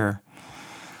prepare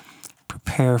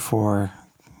for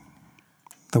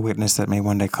the witness that may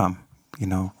one day come,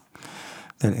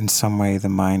 that in some way the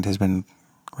mind has been,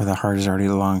 or the heart has already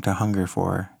longed to hunger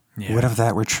for. Yeah. What if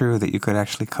that were true, that you could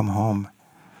actually come home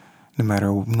no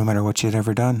matter what you'd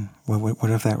ever done?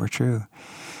 What if that were true?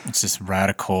 It's this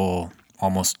radical,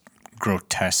 almost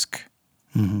grotesque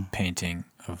painting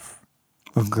of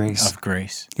grace. Of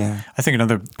grace. Yeah. I think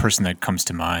another person that comes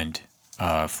to mind,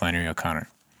 Flannery O'Connor,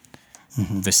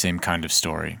 the same kind of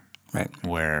story. Right.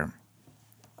 Where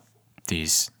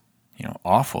these,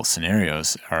 awful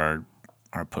scenarios are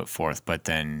put forth, but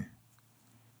then,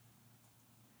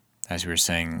 as we were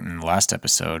saying in the last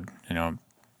episode,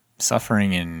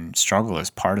 suffering and struggle is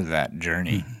part of that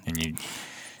journey, and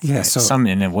some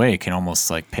in a way can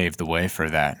almost like pave the way for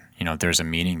that. There's a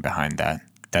meaning behind that.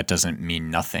 That doesn't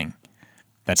mean nothing.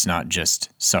 That's not just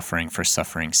suffering for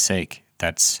suffering's sake.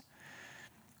 That's,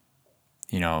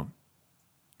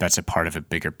 that's a part of a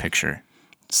bigger picture.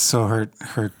 So her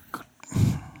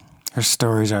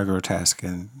stories are grotesque,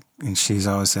 and she's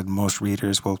always said most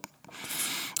readers will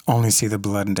only see the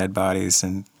blood and dead bodies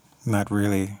and not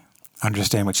really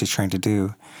understand what she's trying to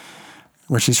do.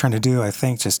 What she's trying to do, I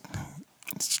think,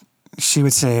 she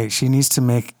would say she needs to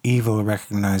make evil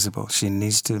recognizable. She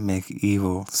needs to make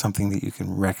evil something that you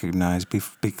can recognize,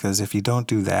 because if you don't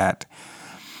do that,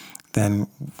 then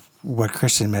what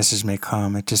Christian message may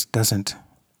come, it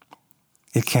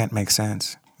can't make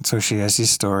sense. So she has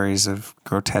these stories of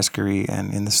grotesquerie,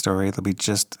 and in the story there'll be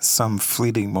just some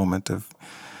fleeting moment of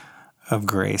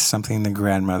grace, something the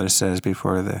grandmother says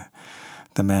before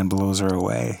the man blows her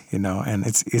away, and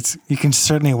it's you can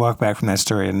certainly walk back from that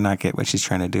story and not get what she's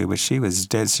trying to do, but she was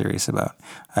dead serious about,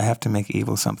 I have to make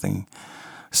evil something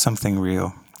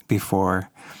real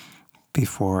before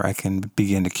I can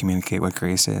begin to communicate what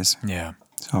grace is. Yeah.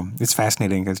 So it's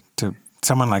fascinating to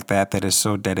someone like that is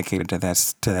so dedicated to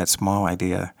that small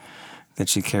idea, that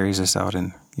she carries us out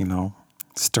in,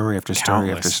 story after story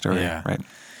after Countless, story, yeah. right?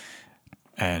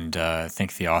 And I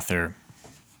think the author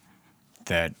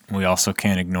that we also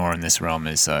can't ignore in this realm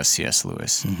is C.S.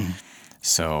 Lewis.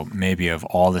 So maybe of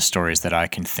all the stories that I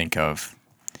can think of,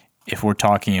 if we're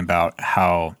talking about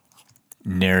how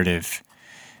narrative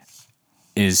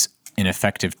is an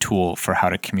effective tool for how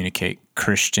to communicate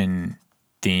Christian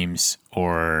themes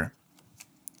or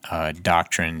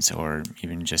doctrines, or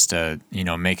even just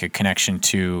make a connection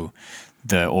to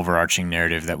the overarching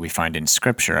narrative that we find in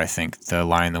Scripture, I think The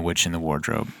Lion, the Witch, and the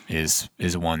Wardrobe is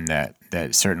one that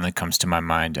certainly comes to my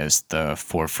mind as the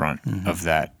forefront of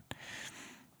that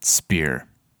spear.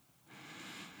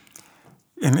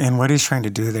 And what he's trying to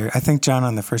do there, I think, John,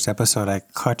 on the first episode, I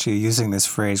caught you using this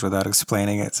phrase without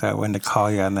explaining it, so I wanted to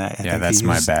call you on that. I think that's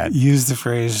my bad. Use the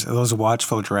phrase, those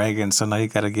watchful dragons, so now you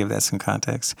got to give that some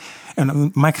context.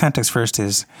 And my context first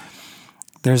is,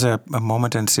 there's a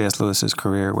moment in C.S. Lewis's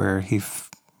career where he's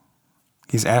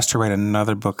asked to write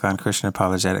another book on Christian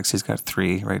apologetics. He's got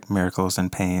 3, right? Miracles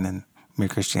and Pain and Mere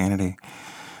Christianity,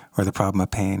 or The Problem of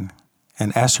Pain.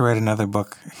 And asked to write another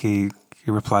book, he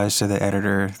replies to the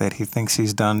editor that he thinks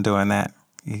he's done doing that.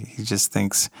 He just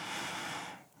thinks,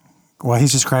 well,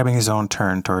 he's describing his own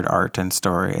turn toward art and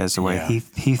story as the way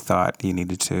he thought he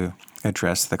needed to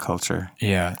address the culture.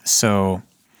 Yeah, so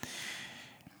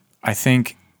I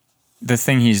think the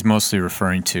thing he's mostly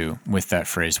referring to with that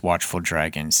phrase, watchful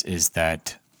dragons, is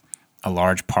that a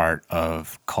large part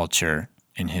of culture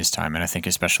in his time, and I think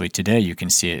especially today you can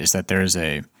see it, is that there is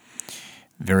a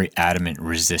very adamant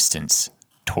resistance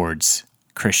towards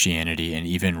Christianity and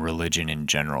even religion in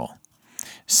general.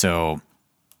 So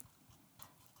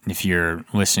if you're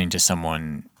listening to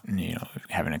someone,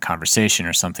 having a conversation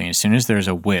or something, as soon as there's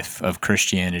a whiff of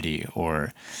Christianity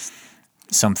or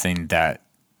something that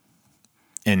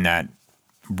in that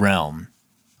realm,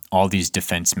 all these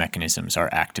defense mechanisms are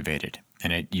activated,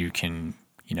 and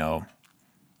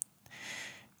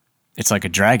it's like a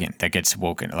dragon that gets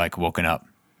woken up,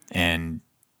 and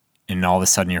all of a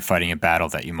sudden you're fighting a battle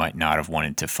that you might not have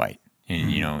wanted to fight.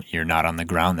 And, you're not on the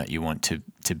ground that you want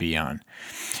to be on.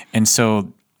 And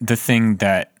so the thing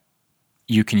that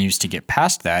you can use to get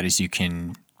past that is you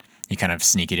kind of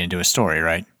sneak it into a story,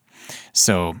 right?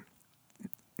 So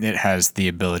it has the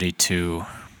ability to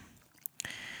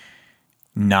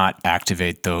not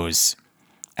activate those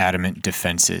adamant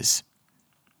defenses,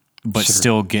 but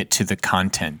still get to the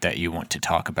content that you want to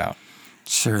talk about.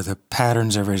 Sure, the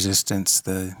patterns of resistance,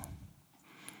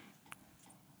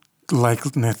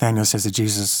 like Nathaniel says to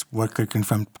Jesus, what good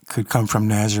could come from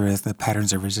Nazareth? The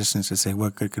patterns of resistance to say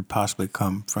what good could possibly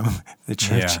come from the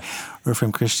church or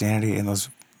from Christianity, and those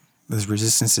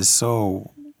resistance is so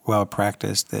well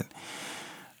practiced that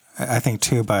I think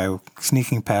too, by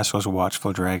sneaking past those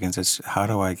watchful dragons, it's how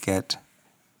do I get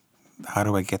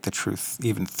the truth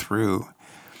even through?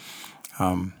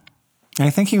 And I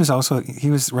think he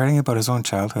was writing about his own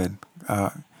childhood.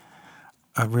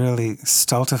 A really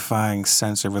stultifying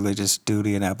sense of religious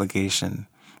duty and obligation,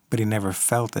 but he never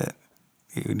felt it.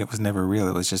 It was never real.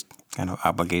 It was just kind of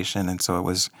obligation. And so it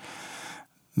was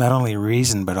not only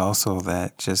reason, but also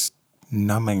that just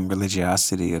numbing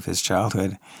religiosity of his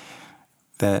childhood,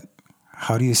 that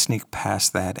how do you sneak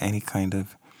past that, any kind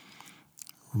of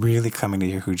really coming to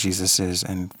hear who Jesus is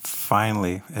and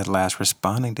finally, at last,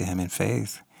 responding to him in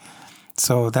faith.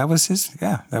 So that was his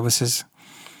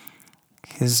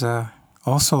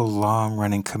also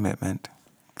long-running commitment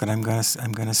that I'm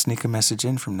gonna sneak a message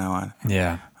in from now on.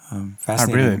 Yeah,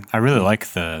 fascinating. I really like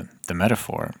the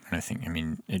metaphor, and I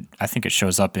think it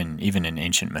shows up even in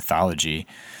ancient mythology.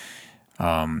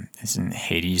 It's in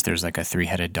Hades. There's like a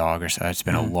 3-headed dog, or so. It's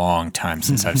been a long time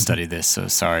since I've studied this, so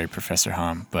sorry, Professor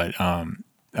Hom. But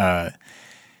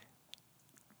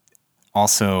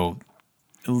also,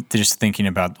 just thinking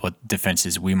about what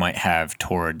defenses we might have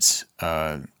towards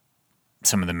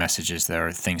some of the messages that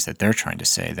are things that they're trying to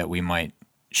say that we might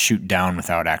shoot down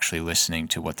without actually listening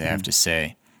to what they have to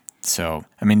say. So,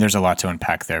 there's a lot to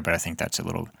unpack there, but I think that's a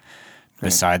little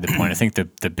beside the point. I think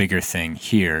the bigger thing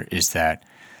here is that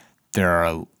there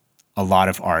are a lot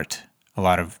of art, a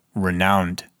lot of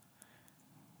renowned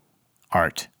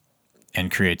art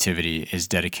and creativity is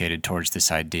dedicated towards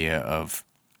this idea of,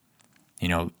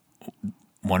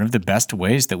 one of the best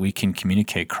ways that we can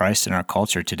communicate Christ in our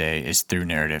culture today is through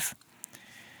narrative.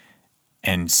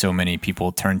 And so many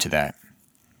people turn to that.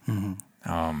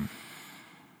 Mm-hmm.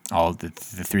 All the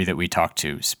 3 that we talked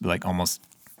to, like almost,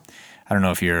 I don't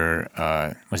know if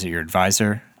was it your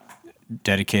advisor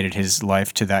dedicated his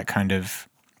life to that kind of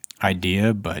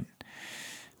idea, but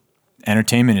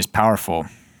entertainment is powerful.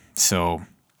 So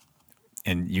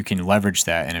and you can leverage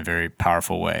that in a very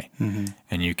powerful way,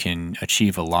 and you can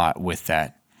achieve a lot with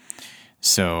that.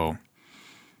 So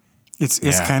it's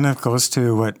kind of goes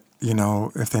to what,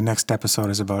 if the next episode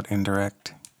is about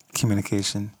indirect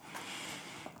communication.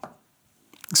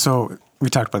 So we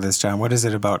talked about this, John. What is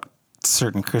it about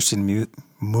certain Christian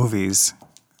movies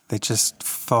that just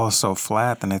fall so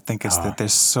flat? And I think it's that they're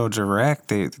so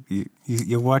direct.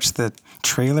 You watch the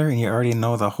trailer and you already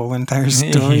know the whole entire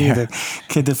story. Yeah. The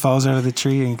kid that falls out of the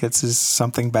tree and gets his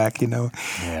something back,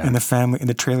 Yeah. And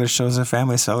the trailer shows a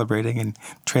family celebrating, and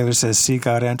trailer says, "See,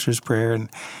 God answers prayer." And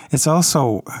it's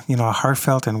also,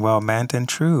 heartfelt and well meant and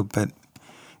true, but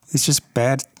it's just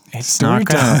bad. It's not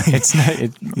gonna. It's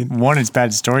not. One, it's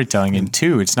bad storytelling, and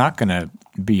two, it's not gonna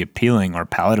be appealing or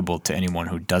palatable to anyone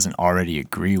who doesn't already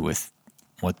agree with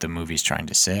what the movie's trying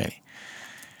to say.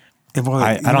 Well,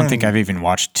 I don't think I've even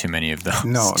watched too many of those.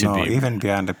 No, even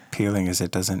beyond appealing is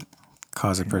it doesn't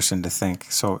cause a person to think.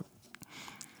 So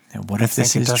what if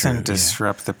this is true? It doesn't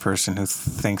disrupt the person who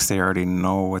thinks they already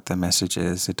know what the message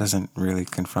is. It doesn't really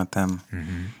confront them.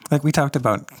 Mm-hmm. Like we talked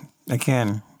about,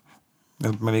 again,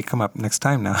 it'll maybe come up next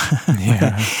time now.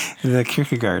 Yeah. The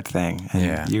Kierkegaard thing. And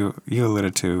Yeah. You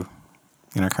alluded to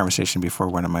in our conversation before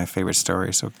one of my favorite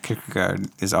stories. So Kierkegaard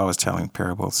is always telling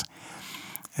parables.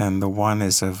 And the one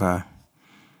is of, and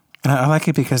I like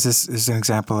it because this is an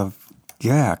example of,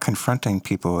 confronting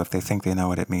people if they think they know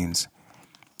what it means.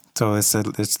 So it's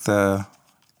the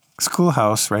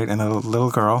schoolhouse, right? And a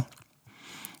little girl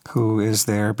who is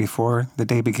there before the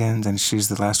day begins, and she's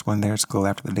the last one there at school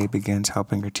after the day begins,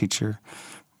 helping her teacher,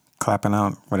 clapping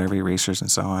out whatever erasers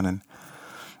and so on,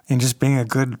 and just being a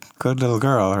good little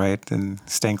girl, right? And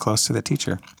staying close to the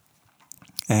teacher.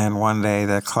 And one day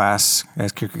the class,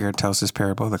 as Kierkegaard tells this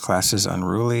parable, the class is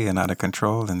unruly and out of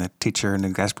control, and the teacher in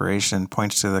exasperation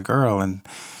points to the girl and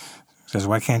says,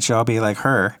 "Why can't you all be like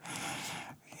her?"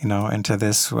 And to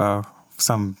this,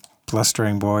 some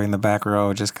blustering boy in the back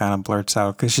row just kind of blurts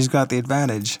out, "Because she's got the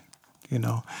advantage,"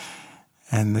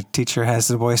 And the teacher has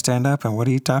the boy stand up, and "What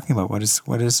are you talking about? What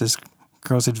is this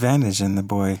girl's advantage?" And the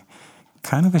boy,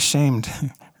 kind of ashamed,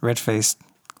 red-faced,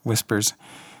 whispers,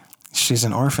 "She's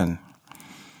an orphan."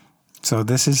 So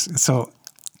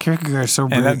Kierkegaard's so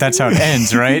brilliant. And that's how it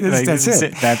ends, right? That's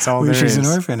it. That's all there is. She's an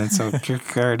orphan. And so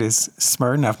Kierkegaard is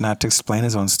smart enough not to explain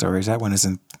his own stories. That one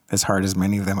isn't as hard as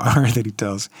many of them are that he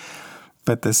tells.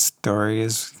 But the story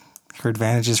is, her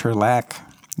advantage is her lack.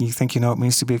 You think you know what it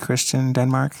means to be a Christian in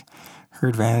Denmark? Her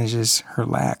advantage is her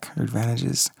lack. Her advantage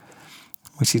is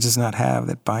what she does not have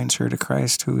that binds her to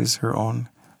Christ, who is her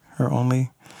only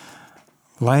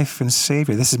life and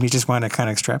Savior. This is me just wanting to kind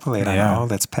of extrapolate on all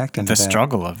that's packed into the that.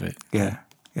 struggle of it.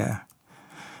 Yeah.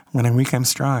 When I'm weak, I'm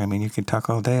strong. I mean, you can talk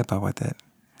all day about what that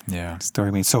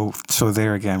story means. So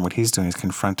there again, what he's doing is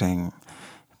confronting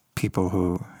people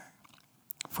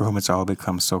for whom it's all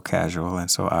become so casual and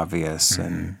so obvious.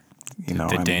 And,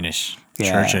 the Danish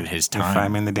church at his time. If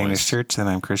I'm in the Danish church, then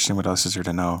I'm Christian. What else is there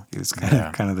to know? It's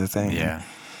kind of the thing. Yeah.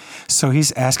 So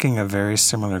he's asking a very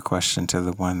similar question to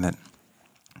the one that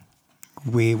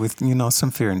we, with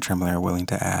some fear and trembling, are willing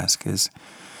to ask, is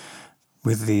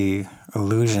with the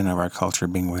illusion of our culture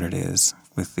being what it is,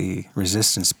 with the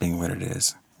resistance being what it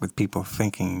is, with people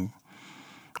thinking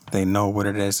they know what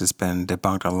it is, it's been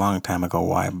debunked a long time ago,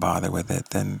 why bother with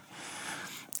it, then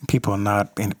people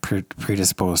not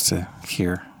predisposed to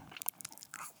hear,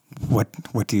 what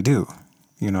do you do?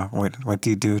 What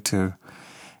do you do to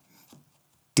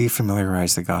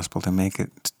defamiliarize the gospel, to make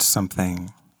it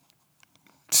something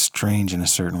strange in a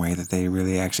certain way that they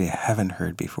really actually haven't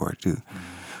heard before,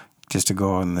 just to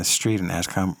go on the street and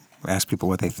ask people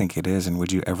what they think it is, and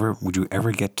would you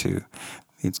ever get to,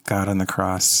 it's God on the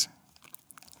cross,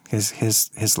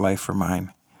 his life for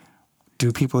mine?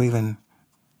 Do people even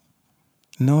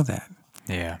know that?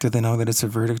 Yeah. Do they know that it's a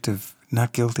verdict of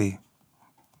not guilty,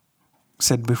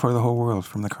 said before the whole world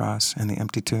from the cross and the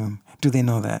empty tomb? Do they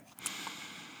know that?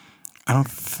 I don't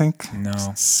think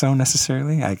so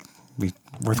necessarily. It'd be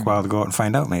worthwhile to go out and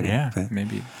find out, maybe. Yeah,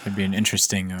 maybe it'd be an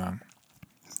interesting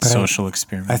social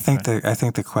experiment. I think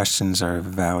the questions are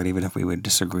valid, even if we would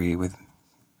disagree with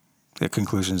the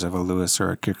conclusions of a Lewis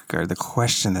or a Kierkegaard. The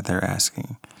question that they're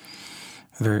asking,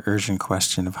 a very urgent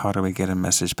question of how do we get a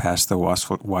message past the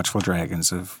watchful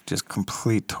dragons of just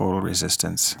complete, total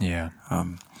resistance. Yeah.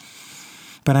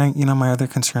 But my other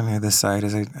concern on the other side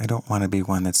is I don't want to be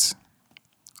one that's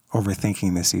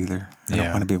overthinking this either. I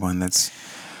don't want to be one that's...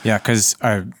 Yeah, because,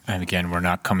 and again, we're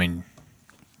not coming...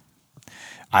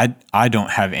 I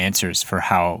don't have answers for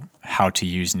how to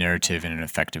use narrative in an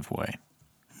effective way.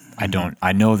 I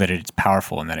know that it's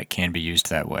powerful and that it can be used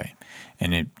that way.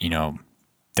 And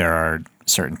there are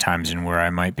certain times and where I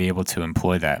might be able to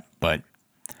employ that, but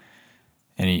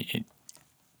there's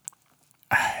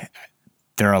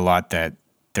a lot that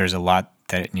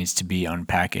it needs to be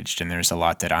unpackaged, and there's a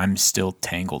lot that I'm still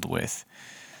tangled with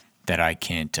that I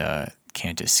can't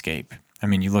escape. I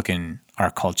mean, you look in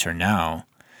our culture now,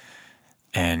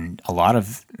 and a lot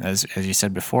of, as you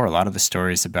said before, a lot of the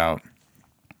stories about,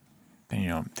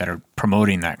 that are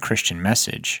promoting that Christian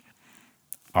message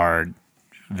are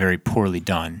very poorly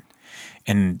done.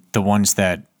 And the ones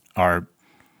that are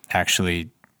actually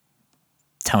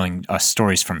telling us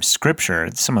stories from Scripture,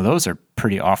 some of those are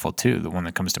pretty awful too. The one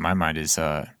that comes to my mind is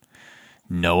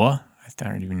Noah. I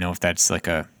don't even know if that's like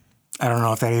a... I don't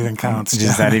know if that even counts.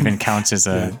 Does that even counts as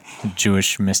a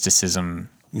Jewish mysticism?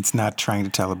 It's not trying to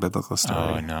tell a biblical story.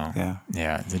 Oh, no.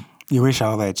 Yeah. You wish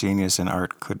all that genius in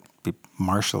art could be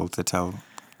marshaled to tell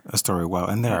a story well.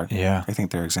 And there are. Yeah. I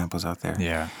think there are examples out there.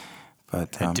 Yeah.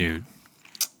 But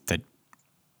that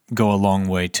go a long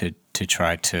way to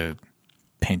try to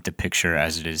paint the picture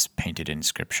as it is painted in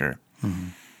Scripture.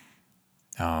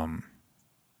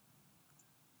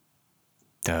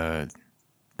 The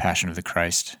Passion of the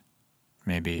Christ,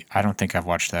 maybe. I don't think I've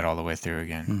watched that all the way through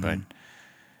again, but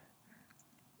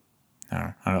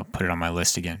I don't put it on my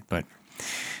list again, but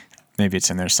maybe it's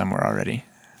in there somewhere already.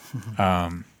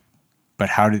 But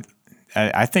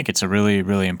I think it's a really,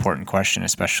 really important question,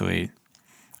 especially,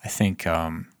 I think,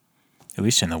 at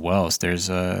least in the Wells, there's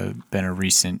been a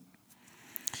recent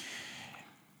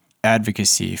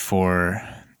advocacy for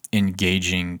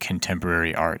engaging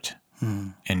contemporary art.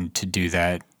 And to do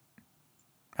that,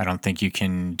 I don't think you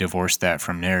can divorce that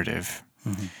from narrative.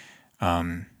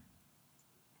 But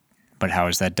how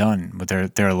is that done? But there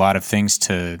are a lot of things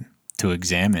to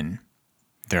examine.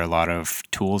 There are a lot of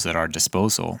tools at our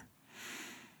disposal.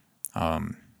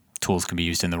 Tools can be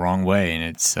used in the wrong way, and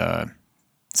it's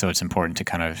so it's important to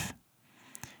kind of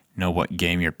know what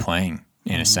game you're playing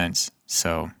in a sense.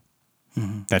 So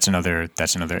that's another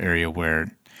area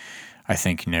where I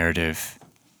think the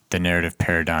narrative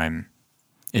paradigm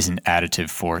is an additive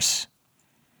force.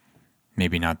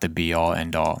 Maybe not the be all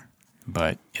end all,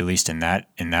 but at least in that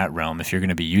realm, if you're going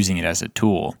to be using it as a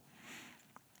tool,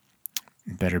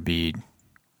 it better be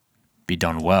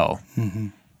done well.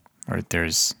 Or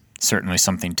there's certainly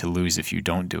something to lose if you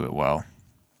don't do it well.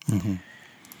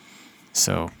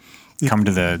 So come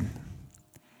to the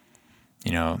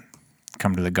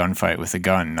gunfight with a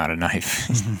gun, not a knife.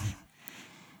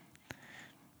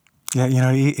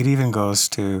 Yeah, it even goes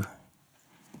to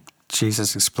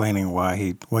Jesus explaining why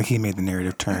he made the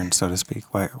narrative turn, so to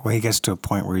speak. Why he gets to a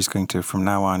point where he's going to, from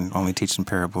now on, only teach in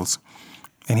parables.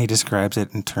 And he describes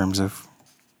it in terms of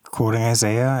quoting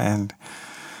Isaiah and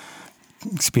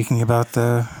speaking about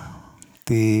the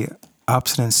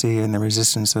obstinacy and the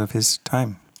resistance of his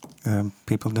time.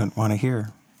 People don't want to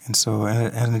hear. And so,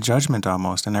 and a judgment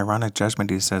almost, an ironic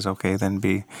judgment, he says, okay, then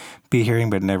be hearing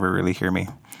but never really hear me.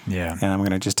 Yeah. And I'm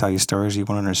going to just tell you stories you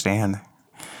won't understand,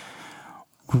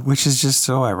 which is just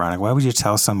so ironic. Why would you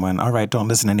tell someone, all right, don't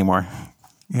listen anymore,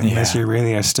 unless you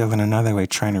really are still in another way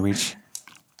trying to reach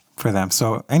for them?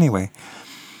 So anyway,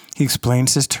 he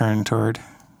explains his turn toward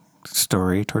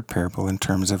parable in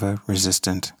terms of a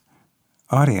resistant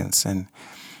audience. And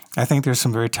I think there's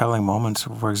some very telling moments,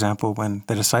 for example, when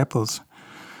the disciples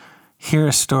hear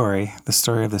a story, the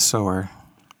story of the sower,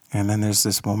 and then there's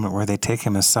this moment where they take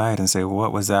him aside and say, well,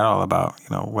 what was that all about?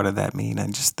 What did that mean?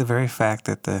 And just the very fact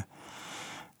that the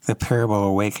parable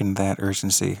awakened that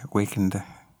urgency, awakened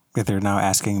that they're now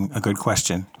asking a good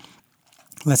question,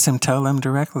 lets him tell them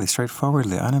directly,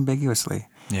 straightforwardly, unambiguously.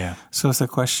 Yeah. So it's a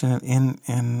question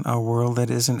in a world that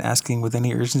isn't asking with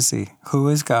any urgency, who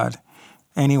is God?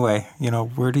 Anyway,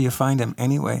 where do you find him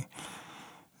anyway?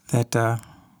 That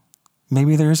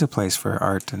maybe there is a place for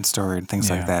art and story and things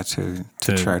like that to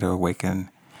try to awaken.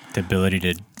 The ability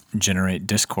to generate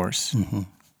discourse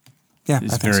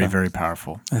is very, very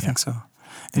powerful. I think so.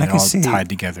 And I can see tied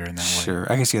together in that way. Sure.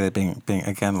 I can see that being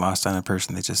again lost on a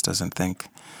person that just doesn't think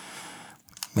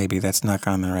maybe that's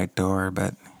knocking on the right door,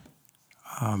 but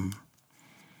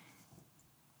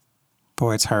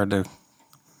boy, it's hard to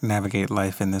navigate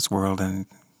life in this world and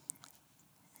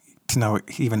to know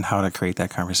even how to create that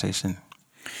conversation.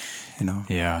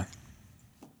 Yeah,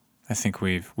 I think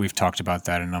we've talked about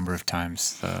that a number of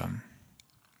times.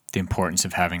 The importance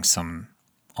of having some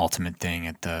ultimate thing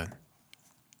at the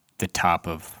top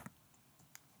of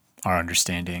our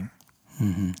understanding.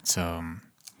 So,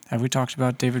 have we talked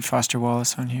about David Foster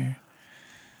Wallace on here?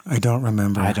 I don't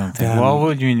remember. I don't think.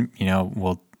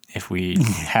 Well, if we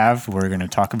have, we're going to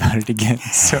talk about it again.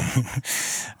 So,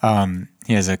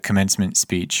 he has a commencement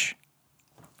speech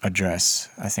address.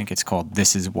 I think it's called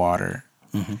 "This Is Water,"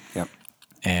 Yep.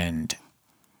 And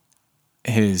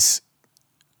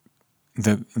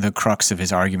the crux of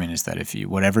his argument is that if you,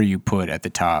 whatever you put at the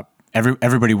top,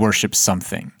 everybody worships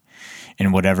something,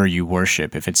 and whatever you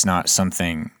worship, if it's not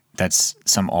something that's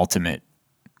some ultimate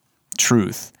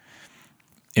truth,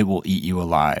 it will eat you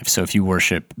alive. So if you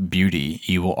worship beauty,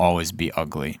 you will always be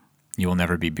ugly. You will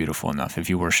never be beautiful enough. If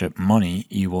you worship money,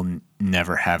 you will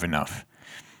never have enough.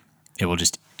 It will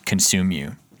just consume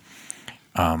you.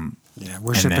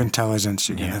 Worship intelligence.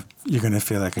 You're gonna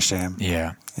feel like a sham.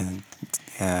 Yeah. And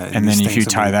then if you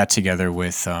tie that together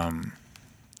with the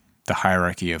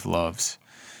hierarchy of loves,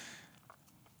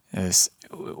 as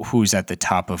who's at the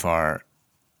top of our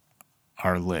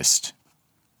list?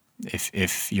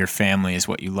 If your family is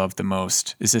what you love the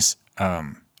most, is this?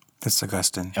 That's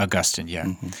Augustine. Augustine, yeah.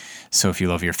 Mm-hmm. So if you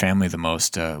love your family the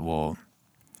most, well,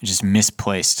 just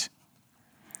misplaced.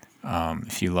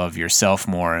 If you love yourself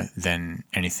more than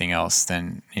anything else,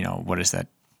 then what does that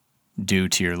do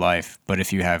to your life? But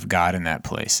if you have God in that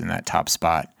place, in that top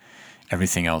spot,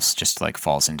 everything else just like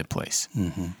falls into place.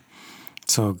 Mm-hmm.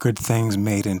 So good things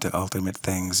made into ultimate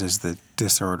things is the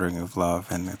disordering of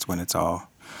love, and it's when it's all.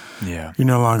 Yeah. You're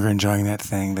no longer enjoying that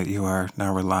thing that you are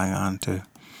now relying on to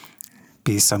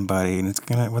be somebody, and it's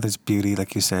gonna, whether it's beauty,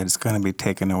 like you said, it's gonna be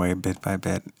taken away bit by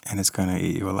bit, and it's gonna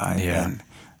eat you alive. Yeah. And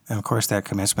of course, that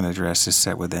commencement address is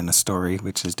set within a story,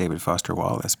 which is David Foster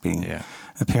Wallace being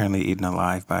apparently eaten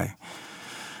alive by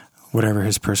whatever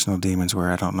his personal demons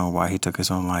were. I don't know why he took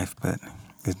his own life, but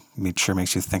it sure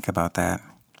makes you think about that.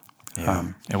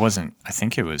 Yeah. It wasn't. I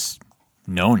think it was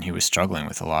known he was struggling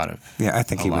with a lot of. Yeah, I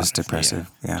think he was depressive.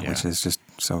 Yeah, which is just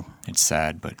so. It's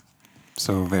sad, but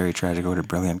so very tragic. What a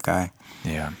brilliant guy.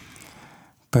 Yeah.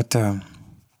 But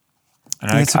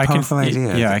it's a powerful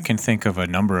idea. Yeah, I can think of a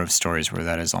number of stories where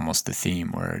that is almost the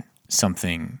theme, where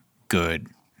something good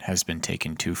has been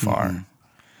taken too far. Mm-hmm.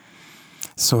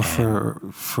 So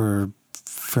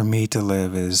for me to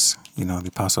live is, the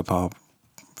Apostle Paul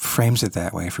frames it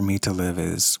that way. For me to live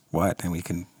is what? And we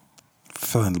can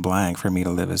fill in the blank. For me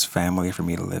to live is family. For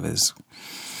me to live is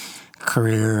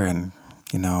career and,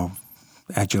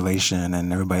 adulation,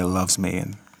 and everybody loves me.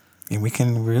 And we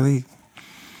can really,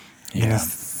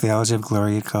 theology of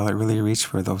glory, you call it, really reach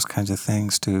for those kinds of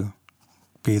things to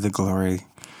be the glory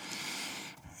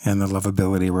and the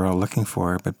lovability we're all looking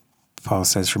for. But Paul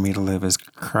says, for me to live is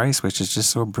Christ, which is just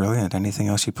so brilliant. Anything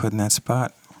else you put in that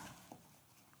spot.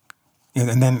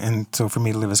 And so for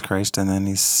me to live is Christ, and then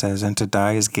he says, and to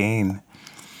die is gain.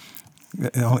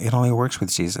 It only works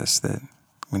with Jesus, that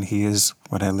when he is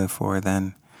what I live for,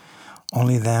 then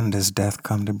only then does death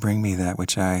come to bring me that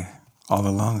which I all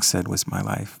along said was my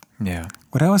life. Yeah.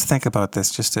 What I always think about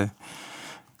this, just to,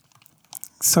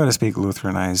 so to speak,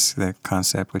 Lutheranize the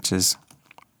concept, which is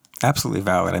absolutely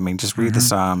valid. I mean, just read the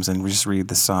Psalms, and just read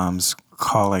the Psalms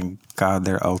calling God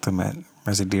their ultimate.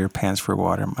 As a deer pants for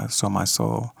water, so my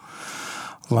soul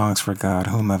longs for God.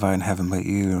 Whom have I in heaven but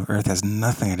you? Earth has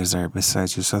nothing I desire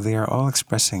besides you. So they are all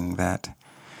expressing that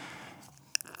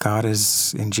God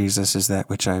is, in Jesus, is that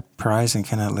which I prize and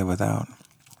cannot live without.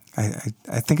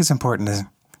 I think it's important to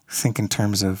think in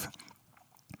terms of,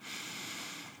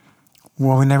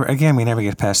 well, we never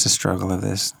get past the struggle of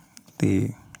this.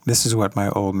 This is what my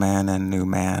old man and new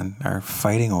man are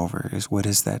fighting over, is what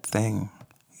is that thing,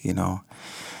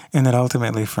 and that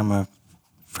ultimately from a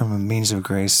means of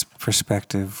grace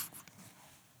perspective,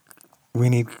 we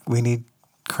need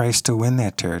Christ to win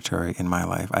that territory in my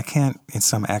life. I can't, in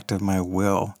some act of my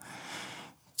will,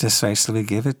 decisively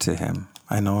give it to him.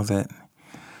 I know that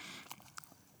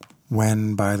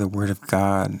when by the word of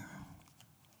God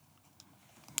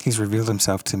he's revealed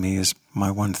himself to me as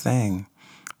my one thing,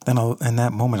 then in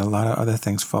that moment a lot of other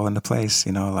things fall into place,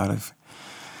 a lot of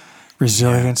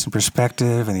resilience and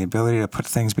perspective and the ability to put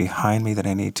things behind me that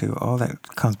I need to, all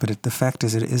that comes. But the fact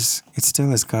is, it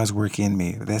still is God's work in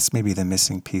me. That's maybe the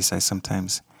missing piece I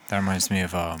sometimes. That reminds me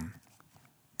of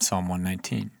Psalm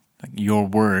 119. Like, your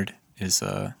word is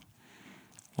a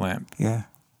lamp. Yeah.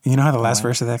 You know how the last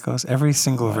verse of that goes? Every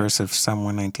single verse of Psalm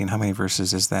 119, how many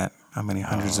verses is that? How many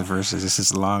hundreds of verses? This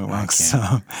is a long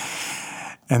psalm.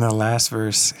 And the last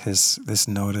verse is this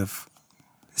note of,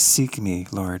 seek me,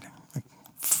 Lord.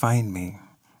 Find me,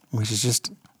 which is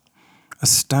just a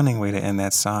stunning way to end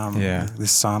that psalm. Yeah. The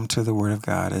psalm to the word of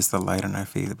God is the light on our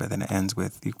feet, but then it ends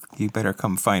with, you better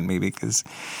come find me, because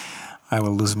I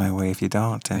will lose my way if you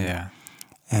don't. And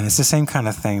it's the same kind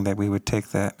of thing that we would take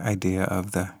that idea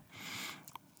of the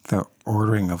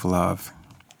ordering of love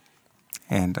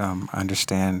and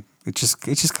understand. It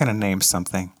just kind of names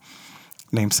something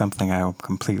I'm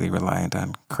completely reliant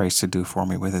on Christ to do for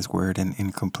me with his word and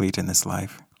incomplete in this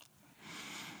life.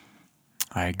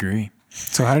 I agree.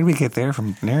 So how did we get there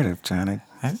from narrative, John?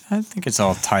 I think it's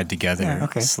all tied together Yeah,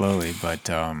 okay. slowly, but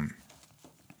I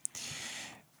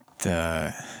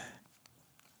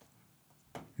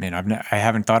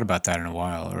haven't thought about that in a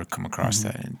while or come across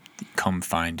that. And come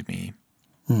find me.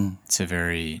 It's a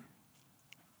very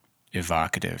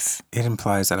evocative. It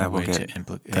implies that I will way get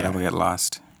to I will get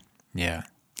lost. Yeah.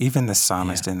 Even the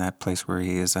psalmist in that place where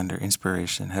he is under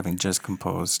inspiration, having just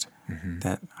composed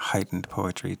that heightened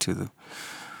poetry to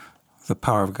the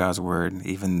power of God's word,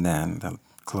 even then the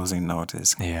closing note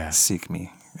is seek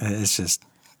me. It's just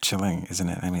chilling, isn't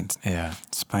it? I mean,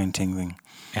 spine tingling.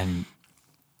 And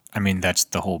I mean, that's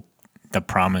the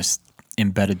promise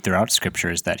embedded throughout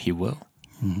Scripture is that he will.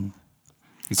 Mm-hmm.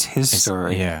 It's his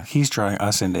story. Yeah. He's drawing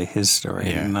us into his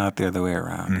story, not the other way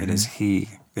around. Mm-hmm. It is he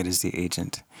that is the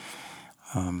agent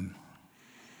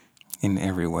in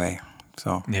every way.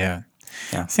 So yeah.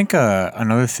 I think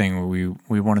another thing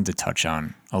we wanted to touch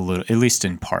on a little, at least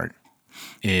in part,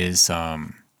 is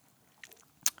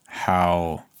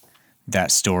how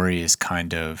that story is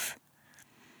kind of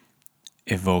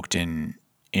evoked in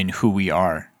who we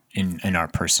are in our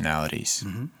personalities.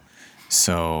 Mm-hmm.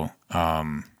 So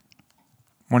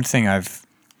one thing I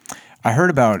heard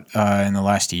about in the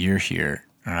last year here,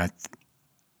 and I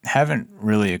haven't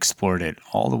really explored it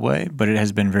all the way, but it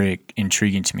has been very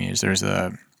intriguing to me, is there's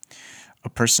a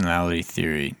personality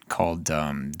theory called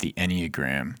the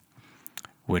Enneagram,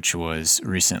 which was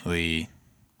recently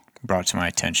brought to my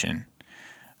attention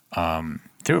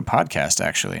through a podcast,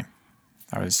 actually.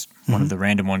 I was one of the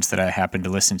random ones that I happened to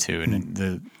listen to, and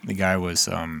the guy was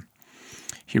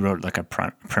he wrote like a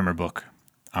primer book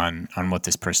on what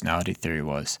this personality theory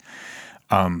was.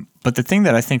 But the thing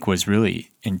that I think was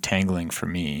really entangling for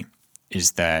me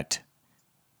is that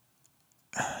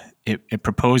it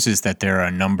proposes that there are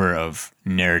a number of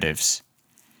narratives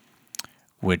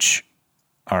which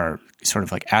are sort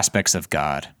of like aspects of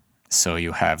God. So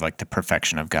you have like the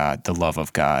perfection of God, the love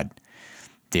of God,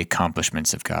 the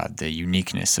accomplishments of God, the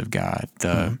uniqueness of God,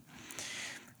 the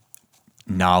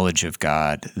knowledge of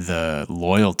God, the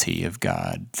loyalty of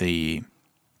God, the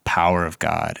power of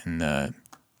God, and the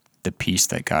peace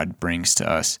that God brings to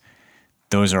us.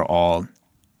 Those are all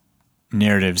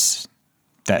narratives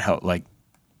that help, like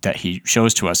that he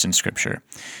shows to us in Scripture,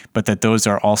 but that those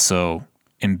are also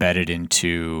embedded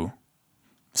into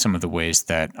some of the ways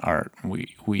that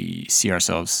we see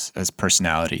ourselves as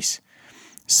personalities.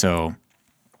 So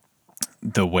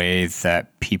the way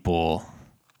that people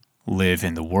live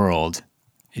in the world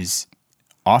is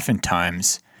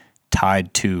oftentimes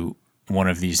tied to one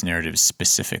of these narratives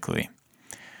specifically.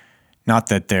 Not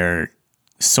that they're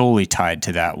solely tied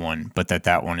to that one, but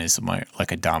that one is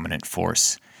like a dominant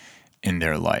force in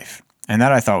their life. And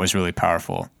that I thought was really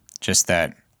powerful. Just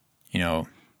that,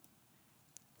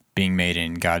 being made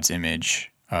in God's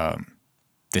image,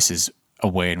 this is a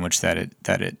way in which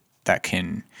that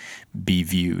can be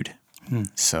viewed.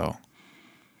 So,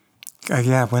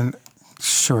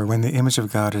 when the image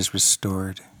of God is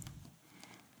restored,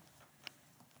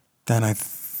 then I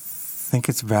think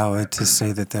it's valid to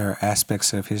say that there are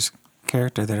aspects of his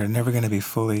character that are never going to be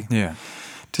fully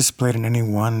displayed in any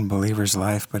one believer's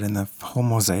life, but in the whole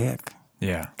mosaic.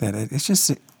 Yeah, that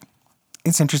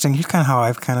it's interesting. Here's kind of how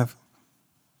I've kind of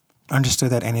understood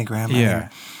that Enneagram. Yeah.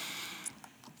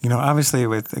 I mean, obviously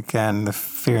with, again, the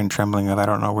fear and trembling of, I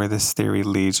don't know where this theory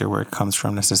leads or where it comes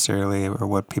from necessarily or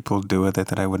what people do with it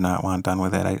that I would not want done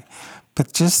with it.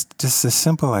 But just the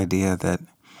simple idea that,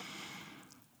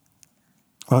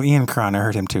 well, Ian Cron, I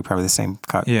heard him too, probably the same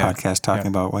podcast talking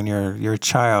about when you're a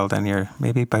child and you're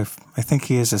maybe I think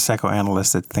he is a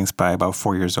psychoanalyst that thinks by about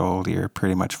 4 years old, you're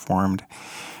pretty much formed.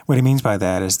 What he means by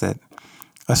that is that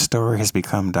a story has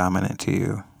become dominant to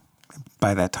you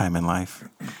by that time in life.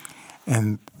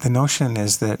 And the notion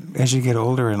is that as you get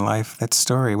older in life, that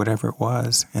story, whatever it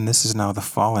was, and this is now the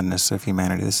fallenness of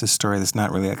humanity, this is a story that's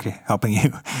not really actually helping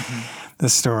you. The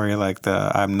story like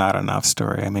the I'm not enough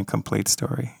story, I'm incomplete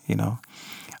story,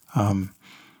 that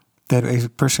a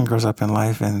person grows up in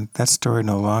life and that story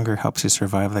no longer helps you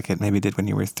survive like it maybe did when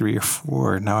you were 3 or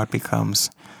 4. Now it becomes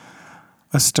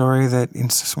a story that in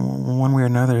one way or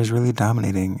another is really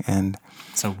dominating. And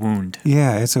it's a wound.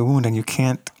 Yeah, it's a wound, and you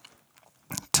can't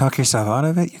talk yourself out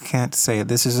of it. You can't say,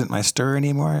 this isn't my story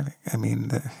anymore. I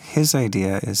mean, his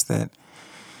idea is that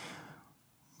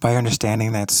by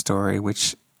understanding that story,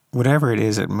 which whatever it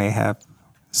is, it may have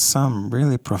some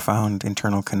really profound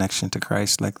internal connection to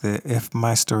Christ. Like if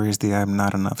my story is the I'm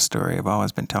not enough story, I've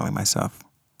always been telling myself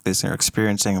this or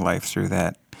experiencing life through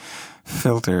that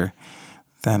filter,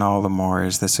 then all the more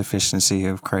is the sufficiency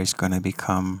of Christ going to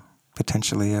become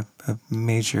potentially a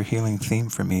major healing theme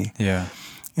for me. Yeah.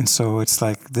 And so it's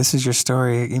like, this is your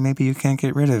story. Maybe you can't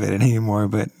get rid of it anymore,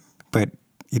 but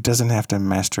it doesn't have to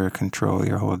master or control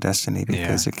your whole destiny,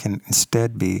 because it can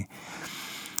instead be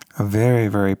a very,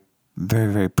 very,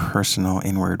 very, very personal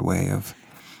inward way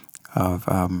of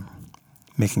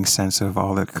making sense of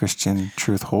all that Christian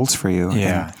truth holds for you.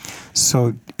 Yeah. And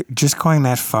so just going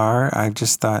that far, I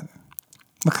just thought,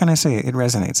 what can I say? It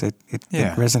resonates. It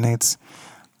resonates.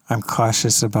 I'm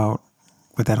cautious about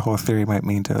what that whole theory might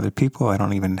mean to other people. I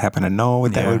don't even happen to know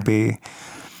what that would be.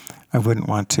 I wouldn't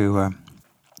want to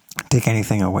take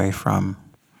anything away from,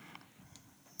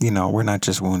 we're not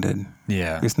just wounded.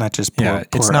 Yeah. It's not just poor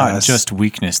it's not us. just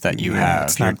weakness that you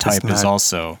have. Your type is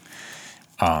also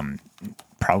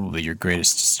probably your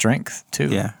greatest strength too.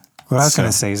 Yeah. What I was going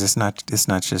to say is it's not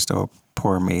just, oh,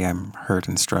 poor me, I'm hurt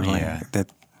and struggling. Yeah.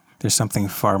 That there's something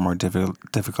far more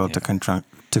difficult to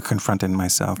confront in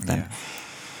myself than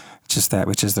just that,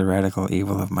 which is the radical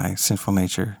evil of my sinful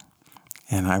nature.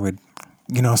 And I would,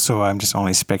 so I'm just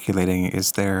only speculating,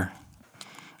 is there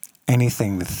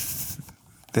anything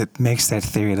that makes that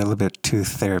theory a little bit too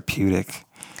therapeutic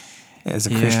as a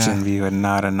Christian view, and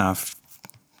not enough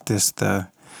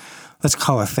let's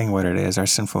call a thing what it is. Our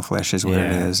sinful flesh is what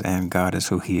it is, and God is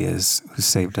who He is, who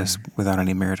saved us without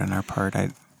any merit on our part.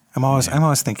 I'm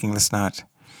always thinking, let's not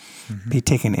be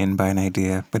taken in by an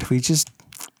idea, but if we just,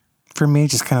 for me,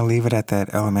 just kind of leave it at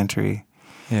that elementary.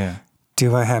 Yeah.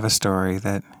 Do I have a story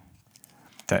that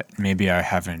maybe I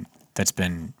haven't, that's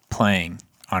been playing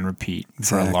on repeat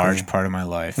for a large part of my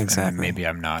life. Exactly. And maybe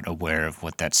I'm not aware of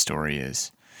what that story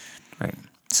is. Right.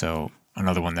 So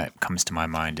another one that comes to my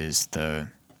mind is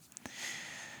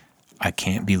I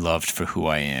can't be loved for who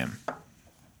I am.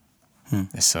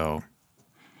 So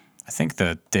I think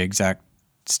the exact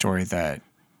story that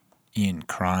Ian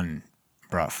Cron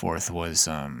brought forth was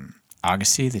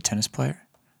Agassi, the tennis player,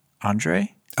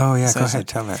 Andre. Oh yeah, go ahead,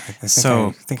 tell that. I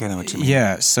think I know what you mean.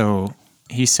 Yeah, so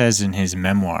he says in his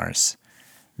memoirs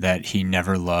that he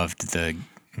never loved the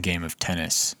game of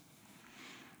tennis,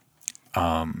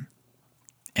 and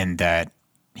that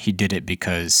he did it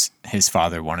because his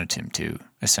father wanted him to,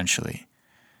 essentially.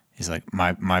 He's like,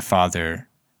 my father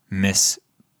misunderstood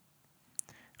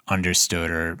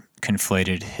or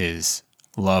conflated his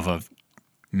love of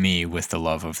me with the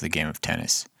love of the game of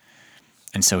tennis.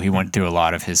 And so he went through a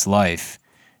lot of his life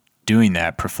doing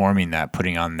that, performing that,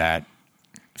 putting on that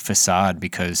facade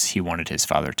because he wanted his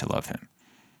father to love him.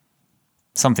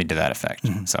 Something to that effect.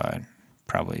 So I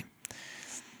probably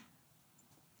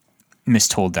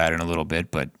mistold that in a little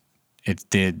bit, but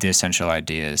the essential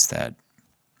idea is that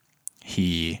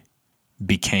he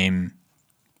became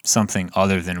something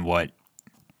other than what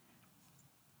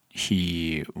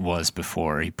he was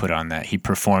before. He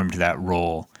performed that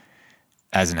role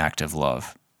as an act of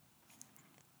love.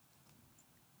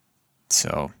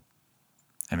 So,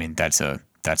 I mean, that's a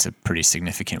pretty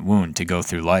significant wound to go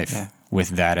through life with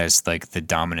that as like the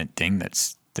dominant thing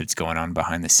that's going on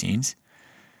behind the scenes.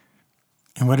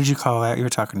 And what did you call that? You were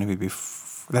talking to me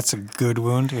before. That's a good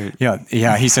wound?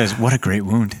 Yeah. He says, what a great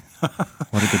wound.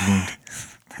 What a good wound.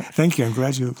 Thank you. I'm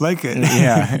glad you like it.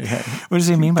 Yeah. What does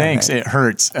he mean by that? Thanks. It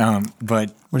hurts.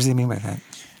 But what does he mean by that?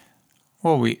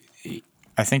 Well,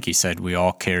 I think he said we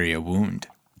all carry a wound.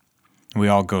 We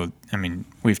all go,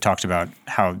 we've talked about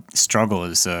how struggle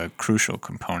is a crucial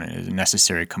component, is a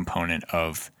necessary component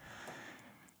of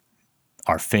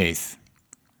our faith.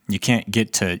 You can't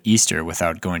get to Easter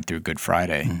without going through Good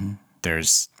Friday. Mm-hmm.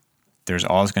 There's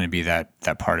always going to be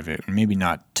that part of it. Maybe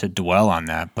not to dwell on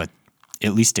that, but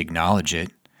at least acknowledge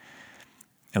it.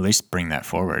 At least bring that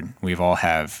forward. We've all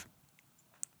have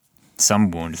some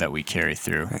wound that we carry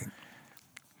through. Right.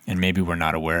 And maybe we're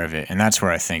not aware of it. And that's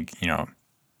where I think,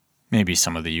 maybe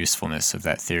some of the usefulness of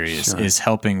that theory is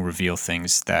helping reveal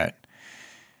things that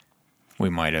we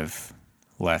might have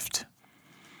left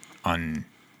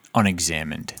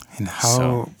unexamined. And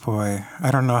boy, I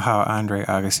don't know how Andre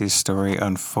Agassi's story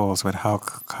unfolds, but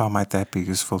how might that be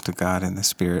useful to God in the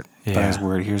Spirit? By His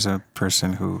Word, here's a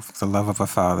person who the love of a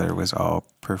father was all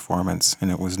performance, and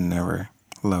it was never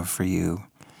love for you.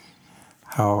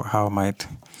 How might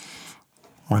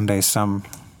one day some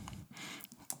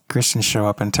Christians show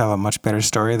up and tell a much better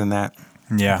story than that?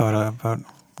 Yeah. About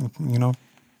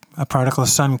a prodigal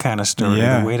son kind of story,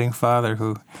 the waiting father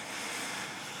who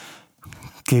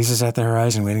gazes at the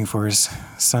horizon waiting for his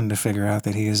son to figure out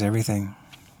that he is everything.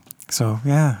 So,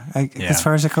 as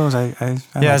far as it goes, I like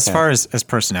as that. far as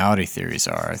personality theories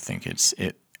are, I think it's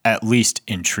at least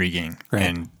intriguing. Right.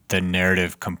 And the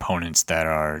narrative components that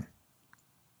are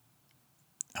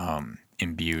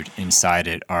imbued inside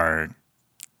it are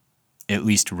at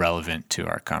least relevant to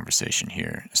our conversation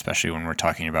here, especially when we're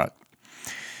talking about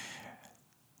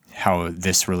how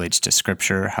this relates to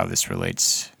Scripture, how this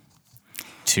relates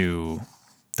to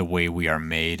the way we are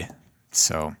made.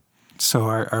 So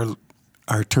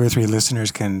our 2 or 3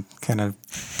 listeners can kind of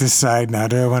decide now,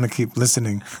 do I want to keep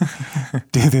listening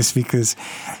to this? Because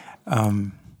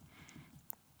you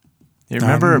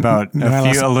remember about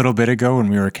a little bit ago when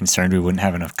we were concerned we wouldn't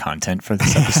have enough content for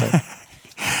this episode?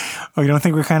 Oh, you don't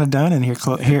think we're kind of done? And here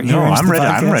no, I'm ready.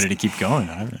 I'm ready to keep going.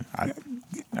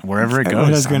 Wherever it goes. What I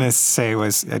was going to say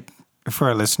was, for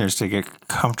our listeners to get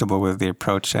comfortable with the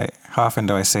approach, how often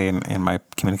do I say in my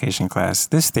communication class,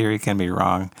 this theory can be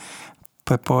wrong,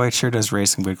 but boy, it sure does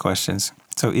raise some good questions.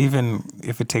 So even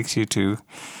if it takes you to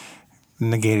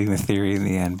negating the theory in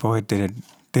the end, boy, did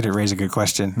it raise a good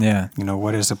question. Yeah.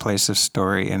 What is the place of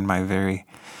story in my very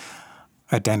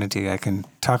identity? I can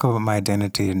talk about my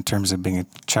identity in terms of being a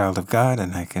child of God,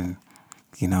 and I can,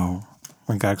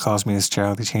 when God calls me his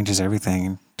child, he changes everything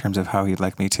in terms of how he'd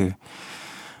like me to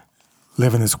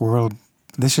live in this world.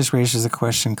 This just raises the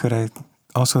question, could I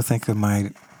also think of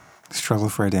my struggle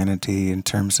for identity in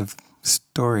terms of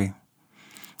story?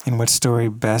 And what story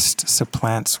best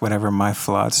supplants whatever my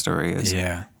flawed story is?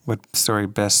 Yeah. What story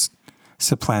best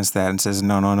supplants that and says,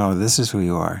 no, this is who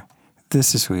you are.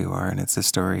 This is who you are. And it's a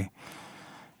story,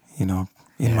 in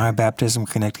my baptism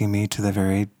connecting me to the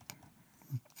very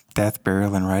death,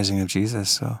 burial, and rising of Jesus.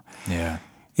 So yeah,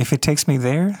 if it takes me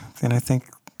there, then I think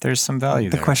there's some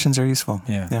value the there. questions are useful.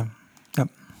 Yeah. Yeah. Yep.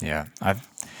 Yeah.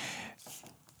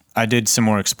 I did some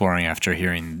more exploring after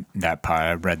hearing that part.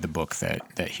 I read the book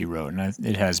that he wrote, and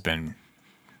it has been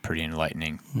pretty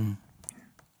enlightening.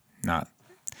 I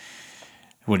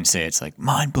wouldn't say it's like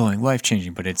mind-blowing,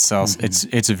 life-changing, but it's also,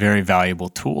 it's a very valuable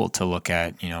tool to look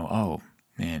at, oh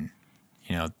man,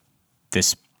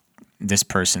 this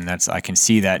person, I can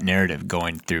see that narrative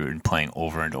going through and playing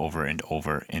over and over and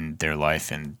over in their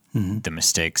life, and the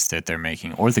mistakes that they're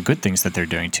making or the good things that they're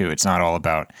doing too. It's not all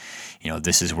about,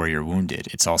 this is where you're wounded.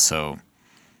 It's also,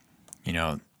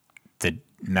 the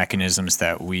mechanisms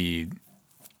that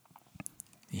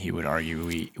he would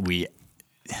argue we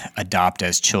adopt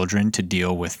as children to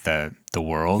deal with the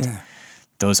world. Yeah.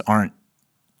 Those aren't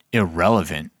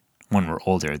irrelevant when we're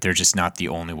older. They're just not the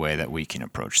only way that we can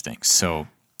approach things. So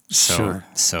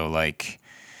like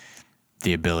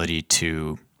the ability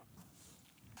to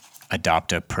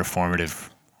adopt a performative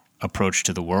approach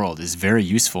to the world is very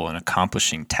useful in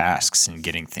accomplishing tasks and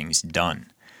getting things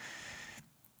done.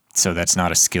 So that's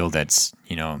not a skill that's,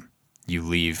 you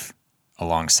leave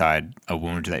alongside a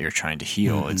wound that you're trying to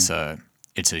heal. It's a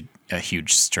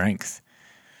huge strength.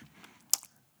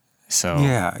 So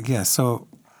yeah. So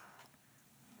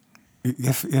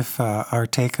if our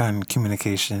take on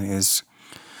communication is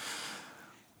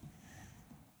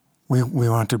we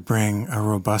want to bring a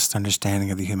robust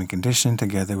understanding of the human condition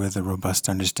together with a robust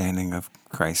understanding of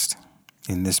Christ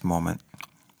in this moment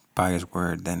by his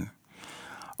word, then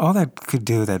all that could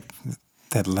do, that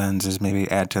lens, is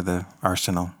maybe add to the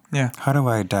arsenal. Yeah. How do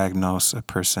I diagnose a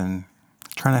person,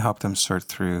 trying to help them sort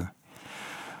through,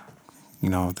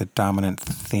 the dominant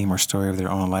theme or story of their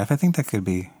own life? I think that could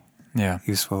be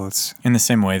useful. It's in the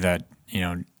same way that,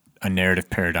 a narrative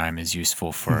paradigm is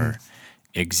useful for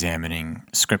examining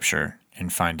Scripture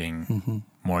and finding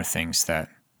more things that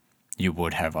you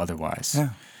would have otherwise. Yeah.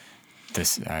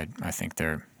 I think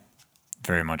they're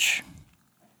very much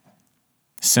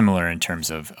similar in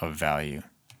terms of value.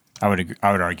 I would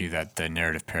argue that the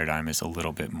narrative paradigm is a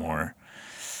little bit more,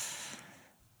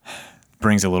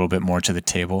 brings a little bit more to the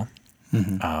table,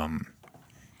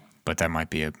 but that might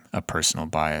be a personal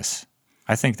bias.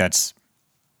 I think that's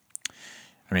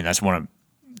one of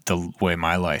the way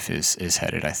my life is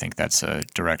headed. I think that's a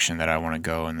direction that I want to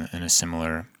go on a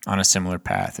similar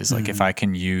path. Is like if I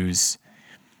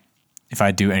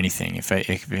do anything, if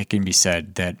it can be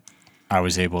said that I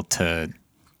was able to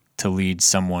lead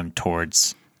someone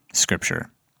towards Scripture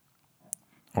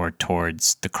or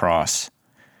towards the cross,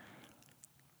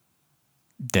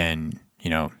 then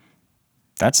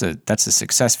that's a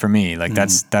success for me. Like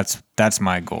that's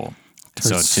my goal.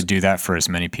 So to do that for as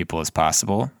many people as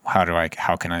possible,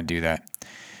 how can I do that?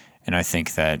 And I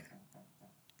think that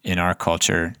in our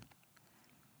culture,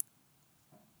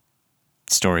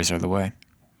 stories are the way.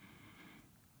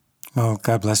 Well,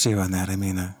 God bless you on that.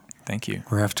 Thank you.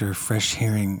 We're after a fresh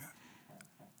hearing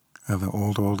of the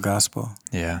old gospel.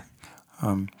 Yeah.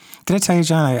 Did I tell you,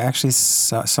 John, I actually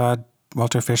saw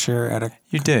Walter Fisher at a...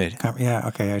 You did? Yeah,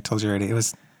 okay, I told you already. It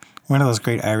was one of those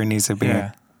great ironies of being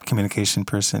a communication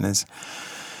person is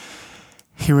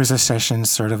He was a session,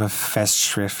 sort of a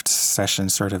Festschrift session,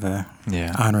 sort of a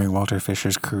honoring Walter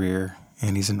Fisher's career.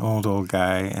 And he's an old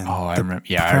guy. And I remember.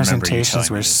 Yeah, the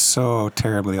presentations were so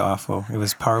terribly awful. It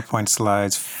was PowerPoint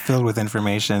slides filled with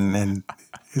information, and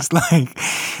it's like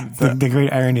the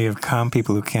great irony of calm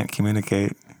people who can't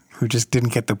communicate, who just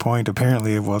didn't get the point,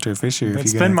 apparently, of Walter Fisher.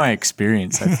 It's been my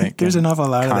experience, I think. There's an awful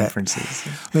lot of conferences.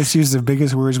 Let's use the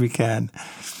biggest words we can.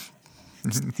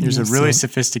 There's a really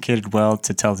sophisticated way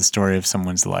to tell the story of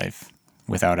someone's life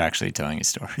without actually telling a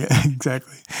story. Yeah,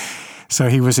 exactly. So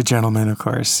he was a gentleman, of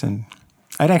course, and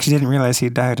I actually didn't realize he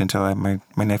died until my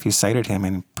nephew cited him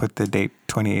and put the date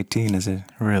 2018 as a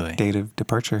date of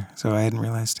departure. So I hadn't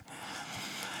realized.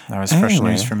 That was fresh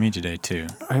news for me today, too.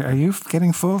 Are you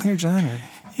getting full here, John? Or?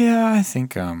 Yeah, I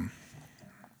think so.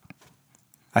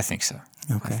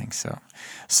 Okay. I think so.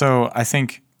 So I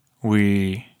think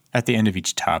at the end of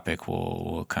each topic,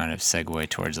 we'll kind of segue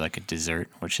towards like a dessert,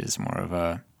 which is more of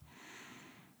a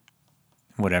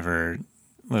whatever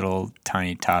little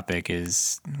tiny topic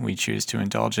is we choose to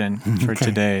indulge in for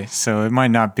today. So it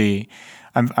might not be.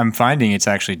 I'm finding it's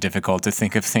actually difficult to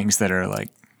think of things that are like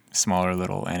smaller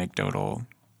little anecdotal,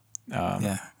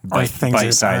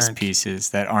 bite-sized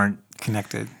pieces that aren't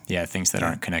connected. Yeah, things that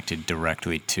aren't connected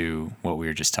directly to what we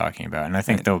were just talking about. And I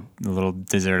think the little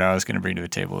dessert I was going to bring to the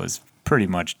table is pretty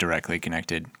much directly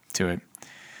connected to it.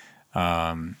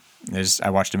 I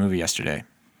watched a movie yesterday.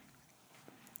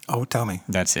 Oh, tell me.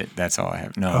 That's it. That's all I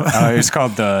have. No, it's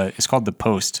called The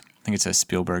Post. I think it's a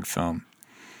Spielberg film.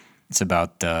 It's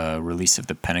about the release of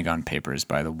the Pentagon Papers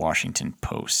by the Washington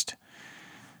Post.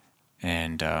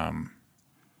 And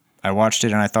I watched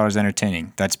it and I thought it was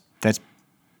entertaining. That's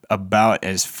about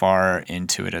as far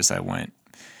into it as I went.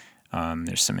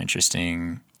 There's some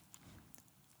interesting,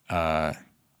 I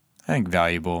think,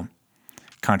 valuable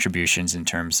contributions in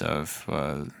terms of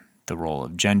the role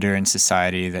of gender in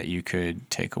society that you could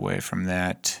take away from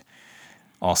that.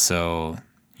 Also,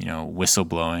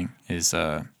 whistleblowing is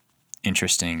a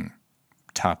interesting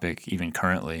topic even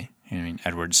currently. I mean,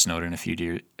 Edward Snowden a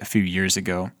few years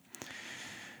ago.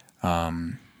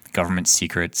 Government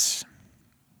secrets.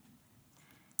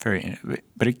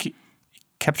 But it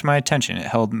kept my attention. It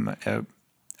held.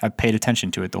 I paid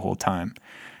attention to it the whole time,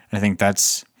 and I think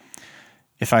that's.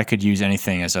 If I could use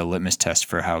anything as a litmus test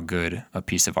for how good a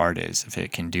piece of art is, if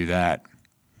it can do that,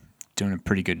 doing a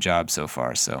pretty good job so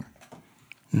far. So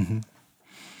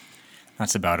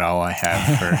that's about all I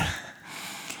have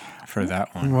for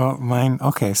that one. Well, mine.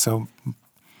 Okay, so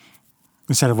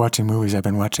instead of watching movies, I've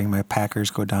been watching my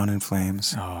Packers go down in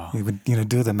flames. Oh. We would,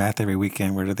 do the math every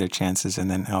weekend. What are their chances?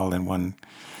 And then all in 1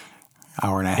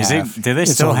 hour and a half. Do they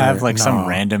still have some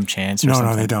random chance? Or something?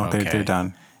 No, they don't. Okay. They're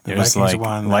done. It was like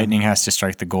Lightning has to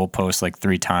strike the goalpost like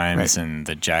 3 times, and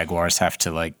the Jaguars have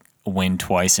to win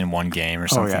twice in one game or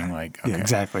something. Okay. Yeah,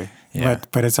 exactly. Yeah.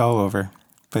 But it's all over.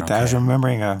 But I was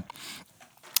remembering a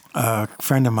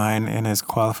friend of mine in his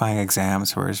qualifying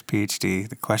exams for his PhD.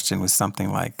 The question was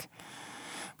something like,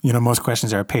 most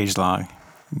questions are a page long.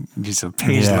 Just a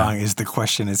page long is the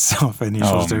question itself, and you're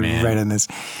supposed to write in this.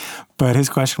 But his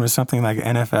question was something like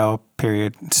NFL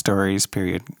stories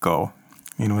go.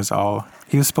 He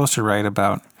was supposed to write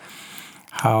about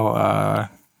how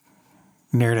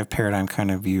narrative paradigm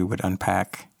kind of view would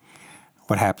unpack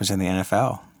what happens in the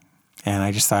NFL. And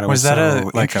I just thought it was that a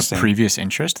previous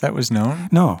interest that was known?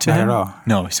 No, to not him? at all.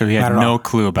 No, so he had no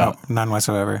clue about. No, none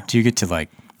whatsoever. Do you get to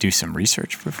do some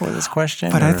research before this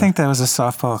question? But I think that was a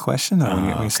softball question, though.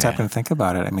 When you stop and think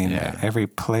about it, I mean, every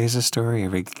play is a story,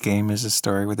 every game is a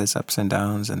story with its ups and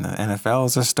downs, and the NFL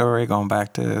is a story going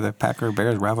back to the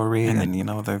Packer-Bears rivalry, and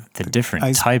the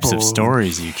different types of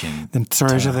stories you can. The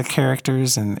stories of the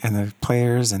characters and the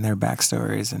players and their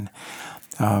backstories, and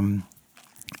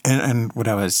what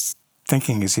I was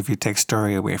thinking is, if you take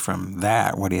story away from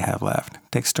that, what do you have left?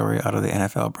 Take story out of the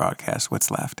NFL broadcast, what's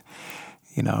left?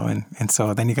 And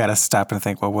so then you got to stop and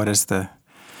think, well, what are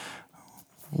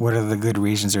the good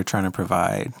reasons they're trying to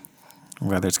provide?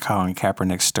 Whether it's Colin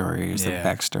Kaepernick's story or the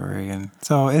backstory. And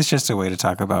so it's just a way to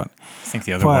talk about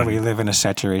why we live in a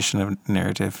saturation of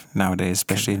narrative nowadays,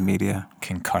 especially in media.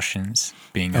 Concussions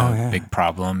being a big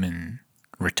problem in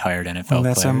retired NFL players.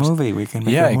 That's a movie. We can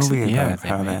make a movie about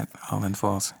how that all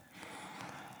unfolds.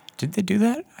 Did they do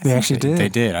that? They actually did. They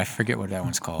did. I forget what that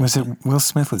one's called. Was it Will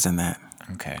Smith was in that?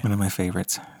 Okay. One of my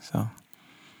favorites. So,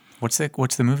 what's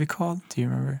the movie called? Do you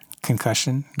remember?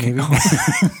 Concussion, maybe.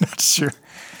 Not sure.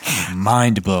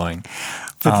 Mind blowing.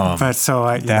 But so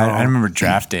I remember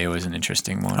Draft Day was an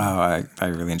interesting one. Oh, I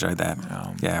really enjoyed that.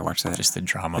 I watched that. Just the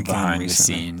drama behind the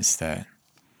scenes that.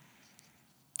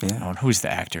 Yeah. Who's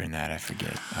the actor in that? I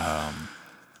forget.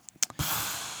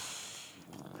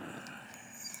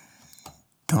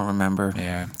 Don't remember.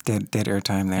 Yeah. Dead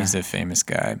airtime there. He's a famous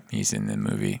guy. He's in the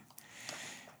movie.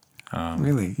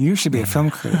 Really? You should be a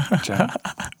film critic, John.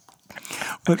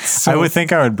 I would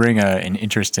think I would bring an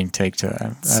interesting take to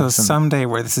that. So someday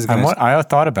where this is going to... I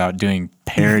thought about doing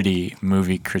parody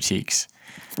movie critiques.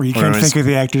 Where you can't think of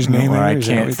the actor's name. Where I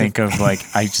can't think of, like,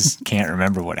 I just can't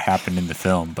remember what happened in the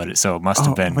film, but so it must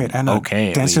have been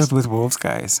okay. Dances with Wolves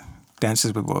guy.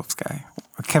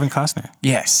 Kevin Costner.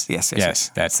 Yes.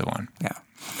 Yes. That's the one. Yeah.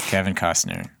 Kevin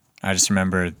Costner. I just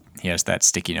remember he has that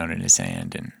sticky note in his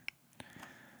hand, and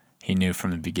he knew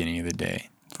from the beginning of the day.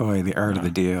 Boy, the art of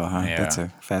the deal, huh? Yeah. That's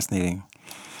a fascinating.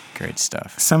 Great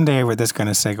stuff. Someday we're just going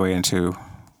to segue into,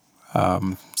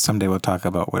 someday we'll talk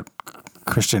about what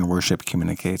Christian worship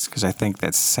communicates, because I think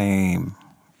that same,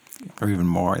 or even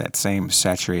more, that same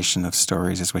saturation of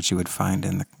stories is what you would find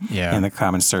in the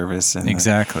common service and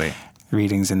exactly the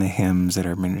readings in the hymns that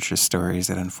are miniature stories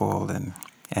that unfold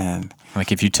and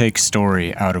like if you take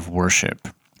story out of worship,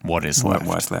 what is left?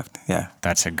 What was left? Yeah,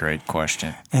 that's a great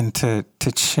question. And to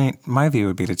change, my view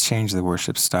would be to change the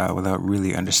worship style without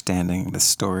really understanding the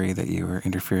story that you were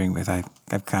interfering with.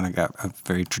 I've kind of got a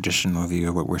very traditional view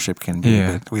of what worship can be,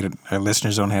 but our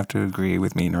listeners don't have to agree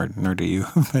with me, nor do you.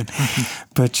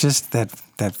 but just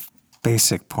that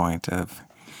basic point of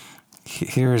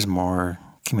here is more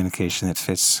communication that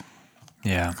fits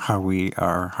how we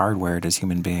are hardwired as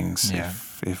human beings. Yeah.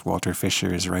 If Walter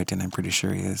Fisher is right, and I'm pretty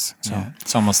sure he is. So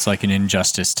it's almost like an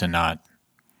injustice to not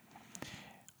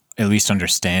at least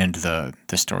understand the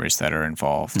stories that are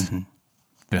involved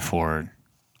before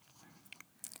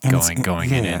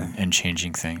going in and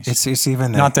changing things. It's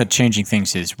even not that changing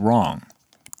things is wrong,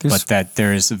 but that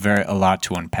there is a lot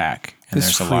to unpack. And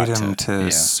there's a lot freedom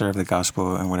to serve the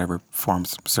gospel in whatever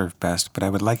forms serve best. But I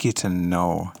would like you to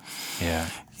know,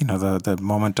 the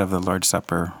moment of the Lord's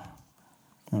Supper,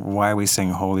 why we sing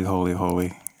holy, holy,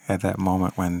 holy at that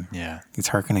moment when it's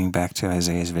hearkening back to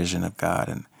Isaiah's vision of God.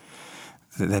 And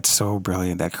that's so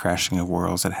brilliant, that crashing of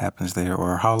worlds that happens there.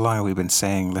 Or how long have we been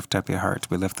saying, lift up your hearts,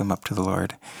 we lift them up to the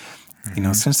Lord,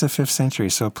 since the 5th century.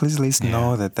 So please at least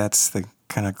know that that's the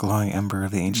kind of glowing ember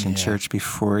of the ancient church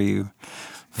before you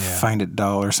find it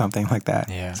dull or something like that.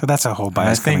 Yeah. So that's a whole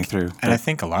bias coming through. And I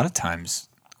think a lot of times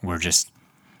we're just,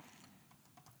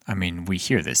 we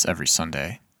hear this every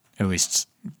Sunday, at least,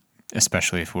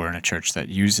 especially if we're in a church that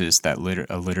uses that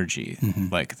a liturgy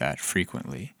like that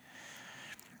frequently.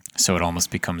 So it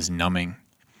almost becomes numbing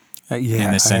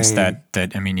in the sense that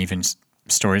even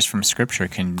stories from Scripture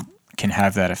can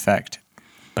have that effect.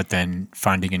 But then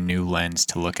finding a new lens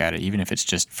to look at it, even if it's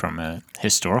just from a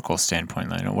historical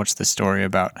standpoint, what's the story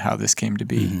about how this came to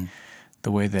be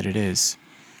the way that it is?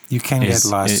 You can get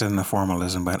lost in the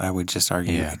formalism, but I would just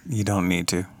argue you don't need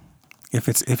to.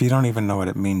 If you don't even know what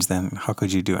it means, then how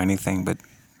could you do anything but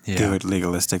do it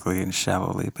legalistically and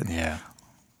shallowly?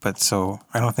 But so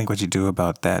I don't think what you do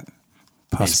about that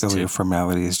possibility of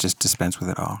formality is just dispense with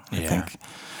it all.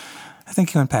 I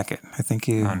think you unpack it. I think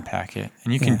you unpack it,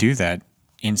 and you can do that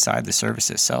inside the service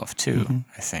itself too.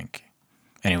 I think.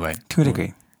 Anyway, to a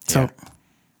degree. So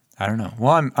I don't know.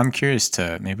 Well, I'm curious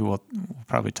to maybe we'll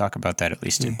probably talk about that at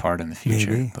least in part in the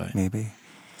future. Maybe.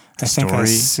 I think I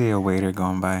see a waiter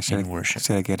going by. Should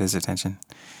I get his attention?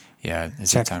 Yeah.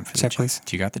 Is it time for the check, please?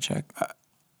 Do you got the check?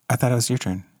 I thought it was your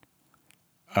turn.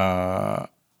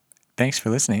 Thanks for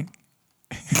listening.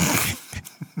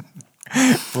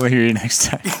 We'll hear you next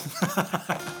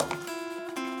time.